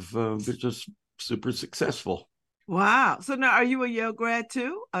have just super successful. Wow. So now are you a Yale grad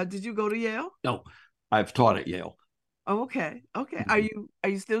too? Did you go to Yale? No, I've taught at Yale. Oh, okay. Okay. Are Mhm.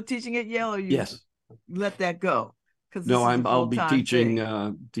 you still teaching at Yale or you Yes. let that go? Because No, this is a I'll be full-time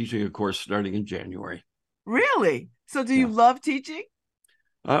thing. teaching a course starting in January. Really? So do you Yeah. love teaching?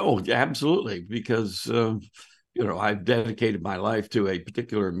 Oh, absolutely, because I've dedicated my life to a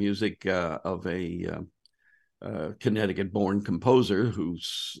particular music of a Connecticut-born composer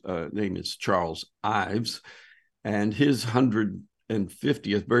whose name is Charles Ives, and his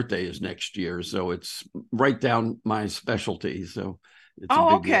 150th birthday is next year, so it's right down my specialty. So it's a Oh,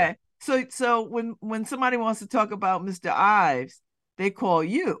 big deal. okay. So when somebody wants to talk about Mr. Ives, they call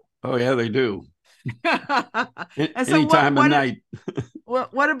you. Oh yeah, they do. And so Any time of night.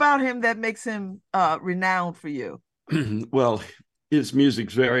 what about him that makes him renowned for you? Well, his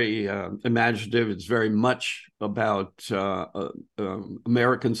music's very imaginative. It's very much about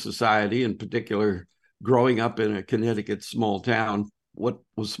American society, in particular, growing up in a Connecticut small town. What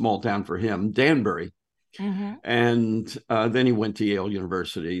was small town for him? Danbury. Hmm. And then he went to Yale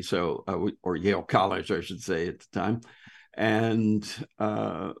University, or Yale College, I should say, at the time. And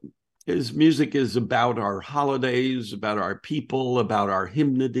his music is about our holidays, about our people, about our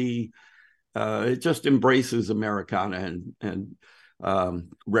hymnody. It just embraces Americana and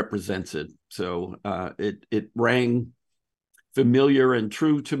represents it. So it rang familiar and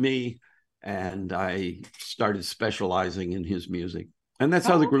true to me, and I started specializing in his music. And that's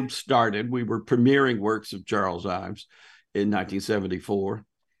how the Oh, okay. group started. We were premiering works of Charles Ives in 1974.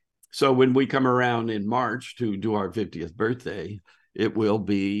 So when we come around in March to do our 50th birthday, it will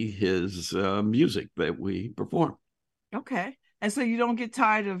be his music that we perform. Okay. And so you don't get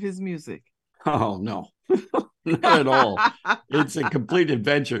tired of his music. Oh, no, not at all. It's a complete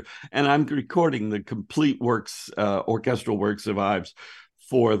adventure. And I'm recording the complete works, orchestral works of Ives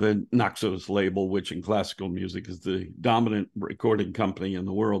for the Naxos label, which in classical music is the dominant recording company in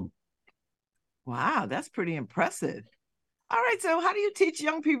the world. Wow, that's pretty impressive. All right, so how do you teach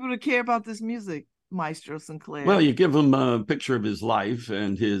young people to care about this music, Maestro Well, Sinclair? you give them a picture of his life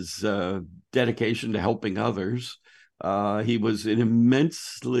and his dedication to helping others. He was an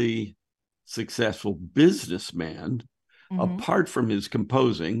immensely successful businessman Hmm. apart from his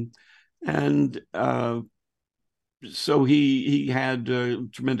composing. And so he had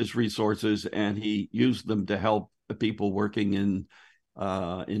tremendous resources, and he used them to help the people working in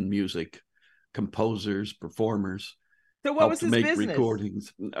music, composers, performers, So what help was to his make business?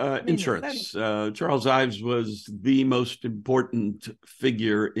 recordings. I mean, is that Insurance. Charles Ives was the most important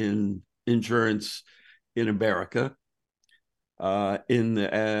figure in insurance in America in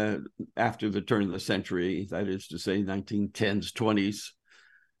after the turn of the century, that is to say, 1910s, 20s,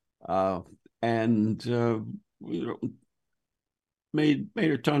 uh, and you know, made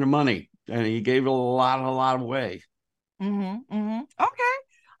a ton of money, and he gave a lot away. Mm-hmm, mm-hmm. Okay.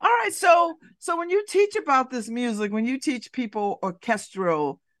 All right, so when you teach about this music, when you teach people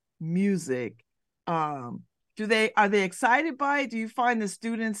orchestral music, do they are they excited by it? Do you find the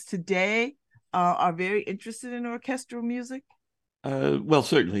students today are very interested in orchestral music? Well,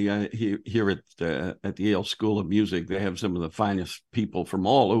 certainly here at the Yale School of Music, they have some of the finest people from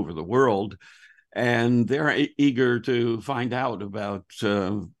all over the world, and they're eager to find out about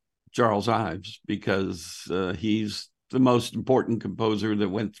Charles Ives because he's the most important composer that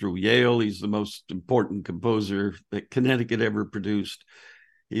went through Yale. He's the most important composer that Connecticut ever produced.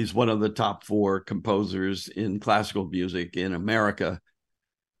 He's one of the top four composers in classical music in America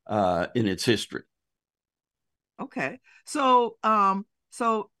in its history. Okay. So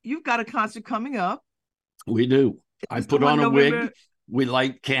you've got a concert coming up. We do. I It's the put one on a wig. November. We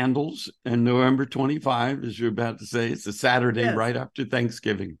light candles, and November 25, as you're about to say, it's a Saturday Yes. right after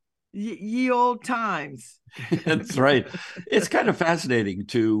Thanksgiving. Ye old times. That's right. It's kind of fascinating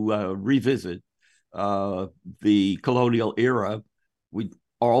to revisit the colonial era. We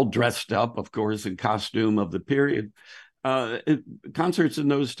all dressed up, of course, in costume of the period. Concerts in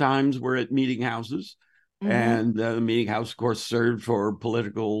those times were at meeting houses. And the meeting house, of course, served for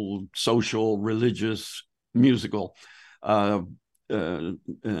political, social, religious, musical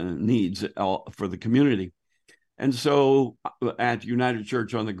needs for the community. And so at United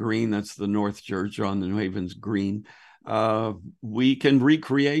Church on the Green, that's the North Church on the New Haven's Green, we can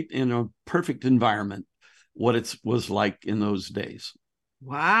recreate in a perfect environment what it was like in those days.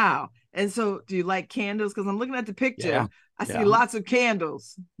 Wow. And so do you like candles? Because I'm looking at the picture. Yeah. I see lots of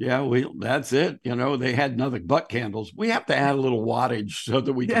candles. Yeah, that's it. You know, they had nothing but candles. We have to add a little wattage so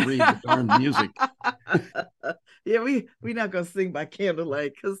that we can read the darn music. Yeah, we're not gonna sing by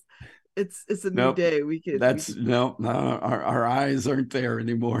candlelight because it's a new day. No, our eyes aren't there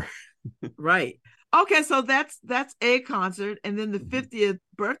anymore. Right. Okay, so that's a concert, and then the 50th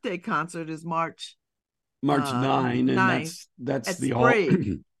birthday concert is March 9, and that's the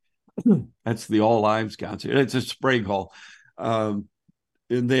Sprague. That's the All Lives concert. It's a Sprague Hall. And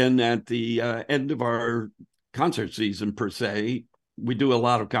then at the end of our concert season, per se, we do a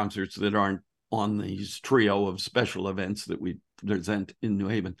lot of concerts that aren't on these trio of special events that we present in New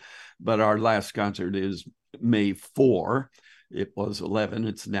Haven. But our last concert is May 4. It was 11.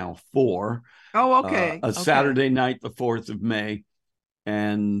 It's now 4. Oh, okay. A Saturday night, the 4th of May.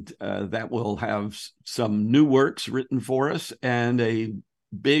 And that will have some new works written for us and a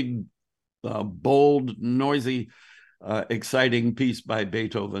big, bold, noisy, exciting piece by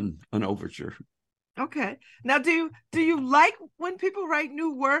Beethoven, an overture. Okay. Now, do you like when people write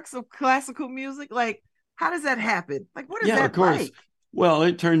new works of classical music? Like, how does that happen? Like, what is that of course. like? Well,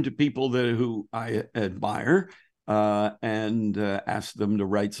 I turn to people who I admire and ask them to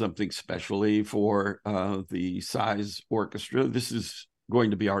write something specially for the size orchestra. This is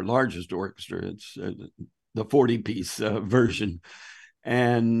going to be our largest orchestra. It's the 40-piece version.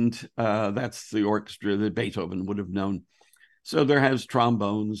 And that's the orchestra that Beethoven would have known. So there has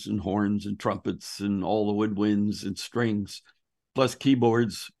trombones and horns and trumpets and all the woodwinds and strings, plus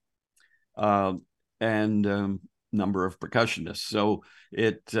keyboards and number of percussionists. So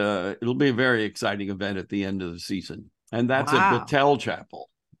it'll be a very exciting event at the end of the season. And that's at Battelle Chapel.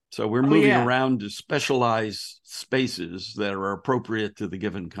 So we're moving around to specialized spaces that are appropriate to the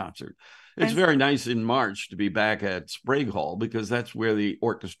given concert. It's very nice in March to be back at Sprague Hall because that's where the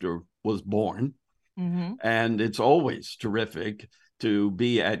orchestra was born. Mm-hmm. And it's always terrific to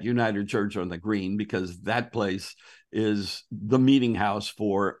be at United Church on the Green because that place is the meeting house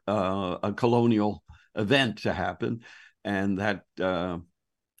for a colonial event to happen. And that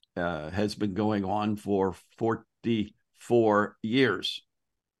has been going on for 44 years.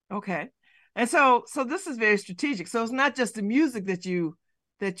 Okay. And so this is very strategic. So it's not just the music that you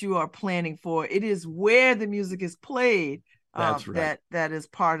are planning for. It is where the music is played. That's right. That is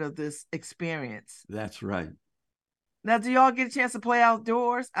part of this experience. That's right. Now, do y'all get a chance to play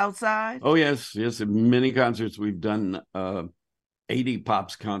outdoors, outside? Oh, yes. In many concerts. We've done 80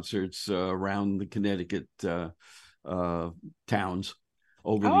 Pops concerts around the Connecticut towns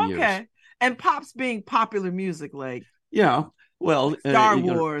over the years. Okay. And Pops being popular music, like well, Star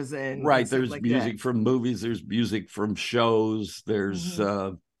Wars and right. And there's like music from movies. There's music from shows. There's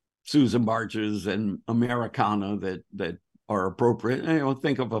Susan Marches and Americana that are appropriate.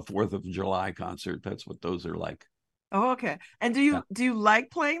 Think of a 4th of July concert. That's what those are like. Oh, okay. And do you like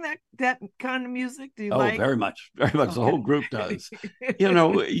playing that kind of music? Do you like? Very much. Very much. Okay. The whole group does.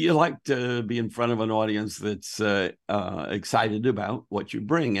 You like to be in front of an audience that's excited about what you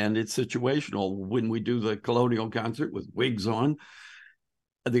bring, and it's situational. When we do the colonial concert with wigs on,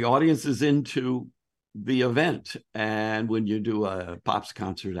 the audience is into the event. And when you do a Pops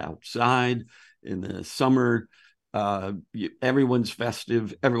concert outside in the summer, everyone's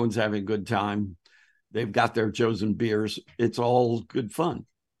festive, everyone's having a good time. They've got their chosen beers. It's all good fun.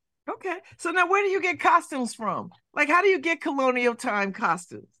 Okay. So now where do you get costumes from? Like, how do you get colonial time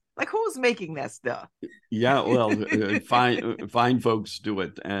costumes? Like, who's making that stuff? Yeah, well, fine folks do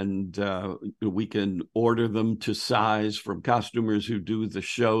it, and we can order them to size from costumers who do the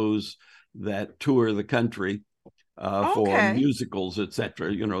shows that tour the country for Okay. musicals,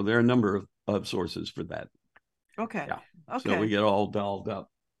 etc. You know, there are a number of sources for that. Okay. Yeah. So Okay. we get all dolled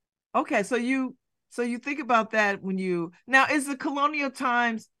up. Okay. So you think about that when you now is the colonial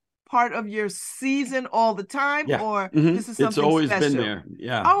times part of your season all the time, Yeah. or this is It's something always been special? there.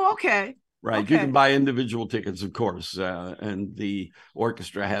 Yeah. Oh, okay. Right. You Okay. can buy individual tickets, of course, and the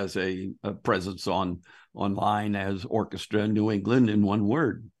orchestra has a presence online as Orchestra New England in one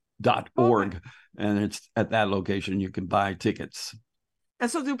word .org, Okay. and it's at that location you can buy tickets. And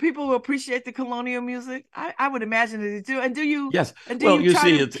so do people appreciate the colonial music? I would imagine that they do. And Yes. do Well, you you try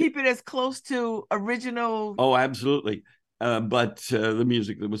see, to it's keep it as close to original? oh, absolutely. But the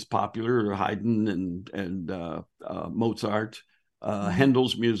music that was popular, Haydn and Mozart,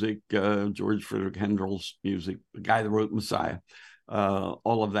 Handel's music, George Friedrich Handel's music, the guy that wrote Messiah,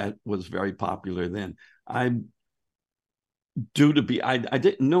 all of that was very popular then. I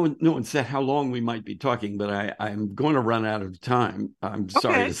didn't know no one said how long we might be talking, but I'm going to run out of time. I'm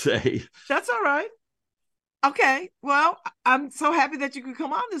sorry to say. That's all right. Okay. Well, I'm so happy that you could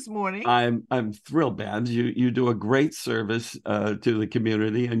come on this morning. I'm thrilled, Babz. You do a great service to the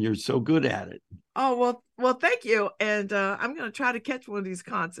community, and you're so good at it. Oh, well, thank you. And I'm going to try to catch one of these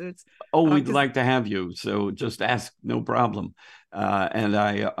concerts. Oh, we'd like to have you. So just ask, no problem. And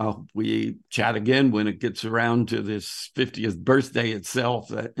we chat again when it gets around to this 50th birthday itself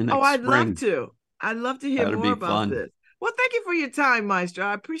next I'd spring. love to. I'd love to hear more about this. Well, thank you for your time, Maestro.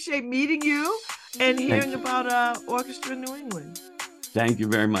 I appreciate meeting you and hearing about Orchestra New England. Thank you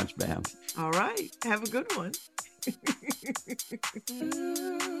very much, Babz. All right. Have a good one.